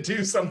want to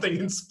do something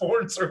in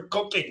sports or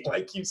cooking,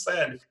 like you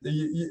said.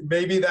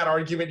 Maybe that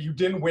argument you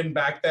didn't win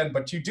back then,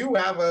 but you do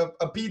have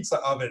a pizza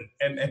oven.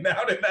 And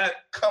how did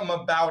that come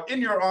about in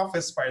your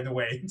office, by the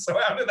way? So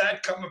how did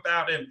that come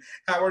about, and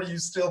how are you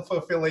still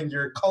fulfilling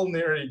your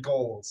culinary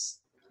goals?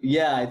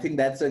 Yeah, I think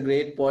that's a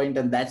great point.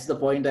 And that's the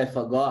point I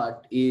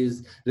forgot,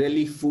 is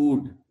really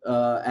food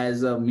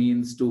as a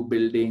means to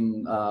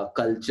building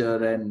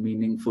culture and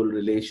meaningful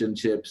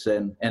relationships.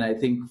 And I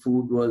think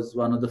food was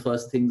one of the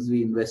first things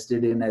we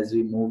invested in as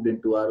we moved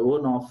into our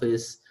own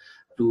office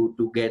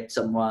to get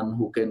someone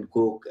who can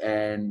cook,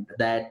 and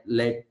that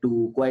led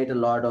to quite a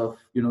lot of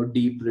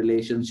deep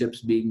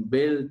relationships being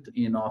built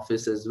in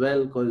office as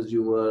well, because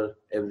you were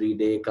every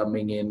day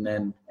coming in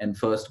and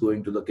first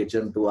going to the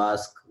kitchen to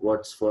ask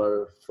what's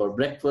for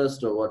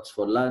breakfast or what's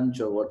for lunch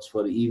or what's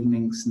for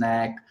evening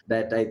snack.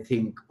 That I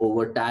think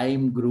over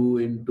time grew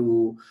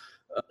into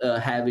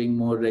having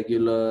more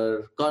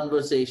regular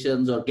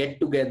conversations or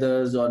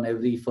get-togethers on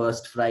every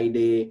first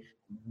Friday.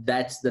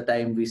 That's the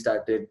time we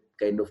started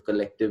kind of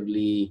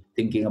collectively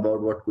thinking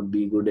about what could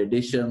be good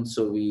additions.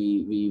 So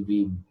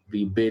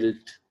we built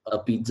a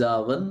pizza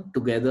oven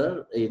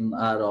together in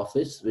our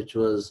office, which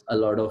was a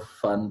lot of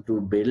fun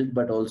to build,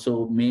 but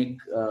also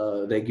make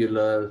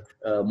regular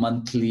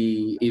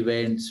monthly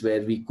events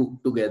where we cook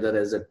together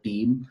as a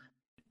team.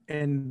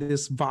 And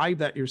this vibe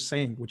that you're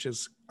saying, which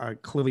is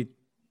clearly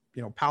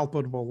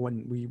palpable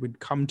when we would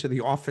come to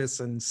the office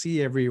and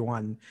see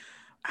everyone,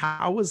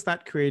 how was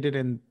that created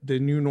in the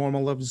new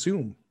normal of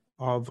Zoom,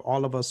 of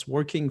all of us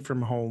working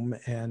from home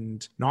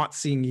and not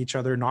seeing each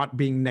other, not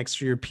being next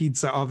to your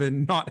pizza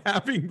oven, not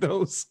having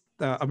those?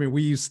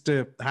 We used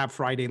to have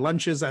Friday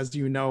lunches, as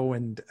you know,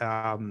 and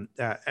from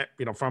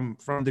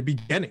the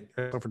beginning,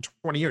 so for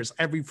 20 years,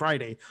 every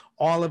Friday,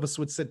 all of us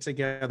would sit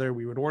together.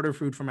 We would order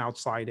food from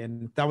outside,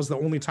 and that was the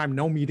only time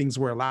no meetings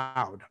were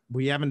allowed.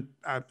 We haven't,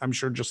 I'm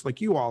sure, just like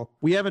you all,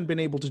 we haven't been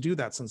able to do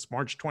that since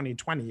March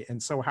 2020.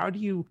 And so, how do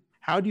you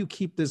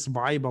keep this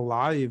vibe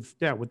alive?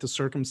 Yeah, with the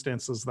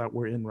circumstances that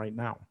we're in right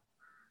now.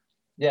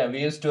 Yeah, we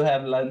used to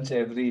have lunch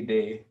every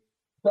day.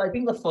 So I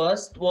think the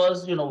first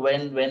was,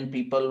 when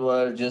people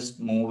were just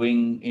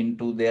moving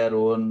into their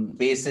own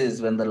spaces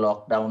when the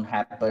lockdown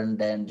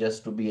happened, and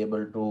just to be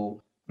able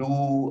to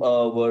do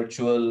a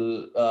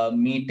virtual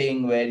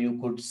meeting where you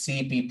could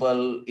see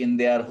people in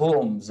their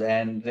homes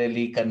and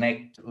really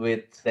connect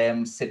with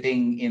them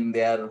sitting in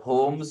their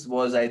homes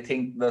was, I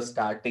think, the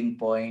starting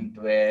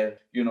point where,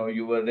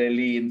 you were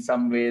really in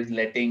some ways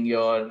letting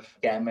your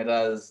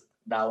cameras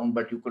down,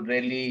 but you could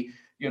really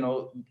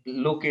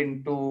look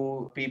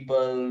into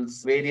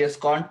people's various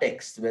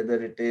contexts,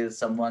 whether it is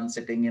someone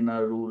sitting in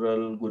a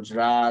rural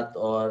Gujarat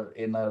or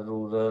in a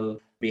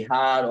rural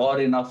Bihar or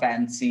in a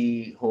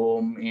fancy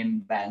home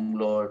in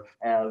Bangalore,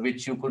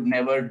 which you could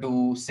never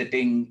do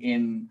sitting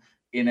in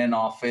an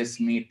office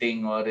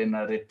meeting or in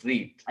a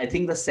retreat. I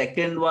think the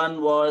second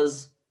one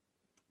was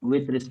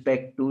with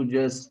respect to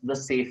just the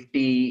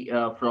safety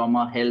from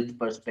a health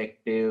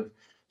perspective.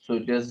 So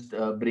just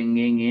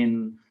bringing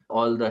in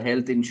all the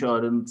health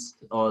insurance,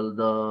 all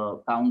the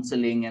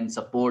counseling and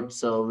support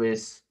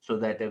service, so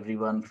that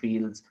everyone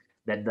feels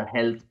that the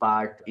health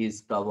part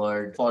is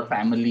covered for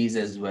families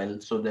as well.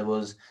 So there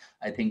was,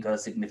 I think, a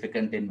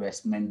significant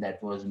investment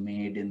that was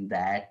made in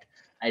that.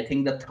 I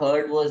think the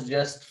third was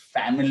just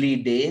family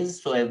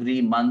days. So every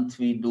month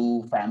we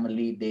do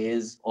family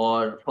days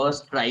or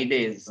first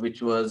Fridays,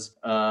 which was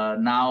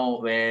now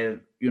where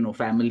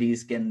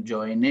families can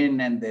join in,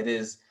 and there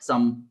is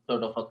some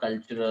sort of a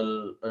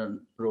cultural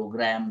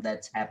program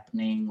that's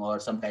happening, or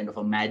some kind of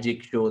a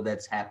magic show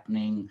that's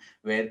happening,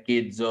 where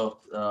kids of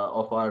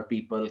our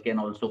people can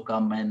also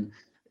come and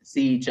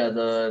see each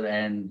other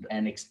and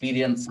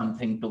experience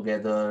something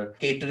together,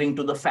 catering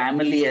to the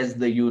family as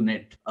the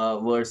unit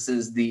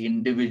versus the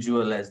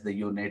individual as the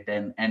unit,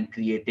 and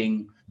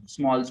creating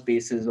small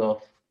spaces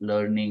of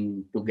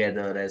learning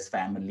together as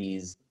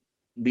families.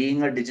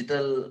 Being a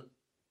digital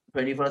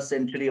 21st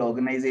century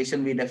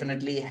organization, we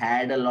definitely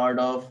had a lot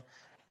of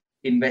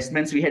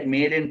investments we had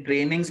made in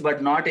trainings,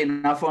 but not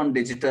enough on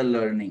digital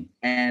learning.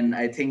 And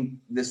I think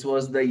this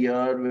was the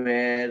year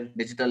where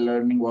digital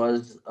learning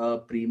was a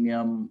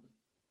premium.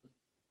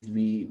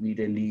 We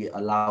really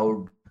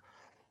allowed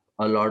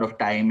a lot of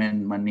time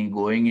and money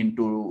going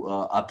into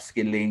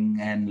upskilling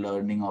and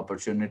learning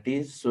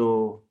opportunities.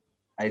 So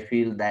I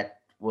feel that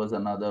was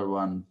another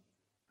one.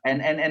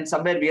 And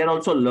somewhere we are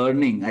also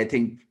learning, I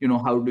think,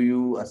 how do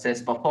you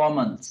assess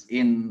performance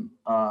in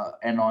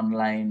an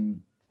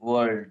online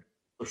world?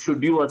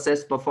 Should you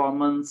assess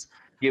performance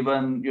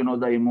given,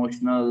 the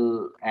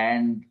emotional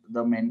and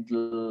the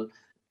mental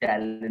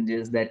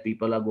challenges that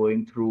people are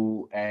going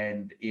through?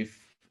 And if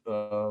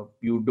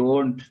you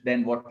don't,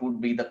 then what would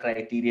be the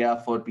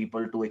criteria for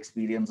people to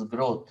experience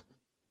growth?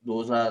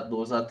 Those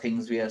are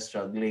things we are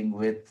struggling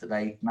with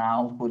right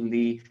now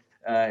fully,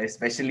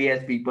 especially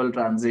as people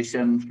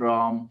transition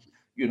from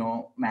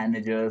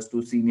managers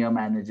to senior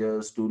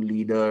managers to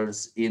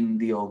leaders in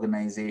the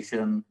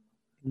organization.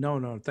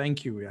 No,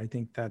 thank you. I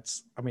think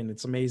it's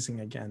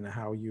amazing, again,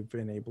 how you've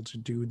been able to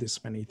do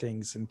this many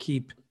things and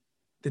keep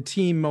the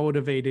team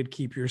motivated,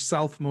 keep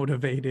yourself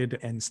motivated,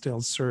 and still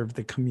serve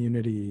the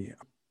community.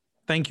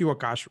 Thank you,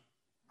 Akash.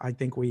 I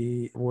think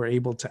we were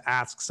able to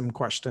ask some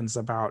questions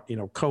about,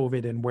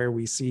 COVID and where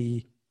we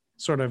see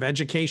sort of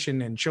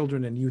education and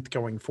children and youth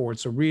going forward.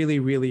 So really,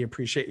 really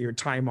appreciate your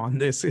time on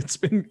this. It's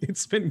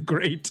been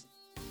great.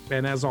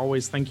 And as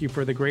always, thank you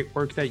for the great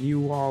work that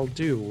you all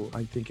do.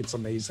 I think it's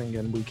amazing,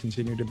 and we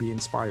continue to be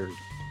inspired.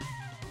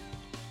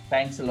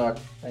 Thanks a lot.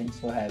 Thanks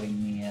for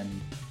having me. And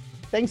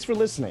thanks for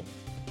listening.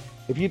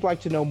 If you'd like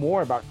to know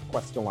more about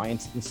Quest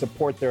Alliance and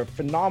support their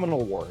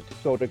phenomenal work,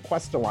 go to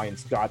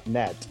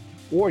questalliance.net,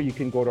 or you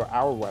can go to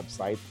our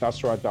website,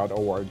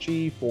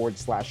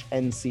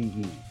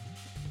 dasra.org/NCE.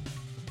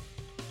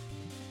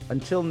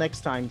 Until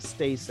next time,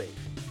 stay safe.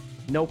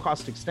 No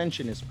Cost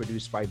Extension is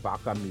produced by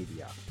Vaca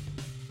Media.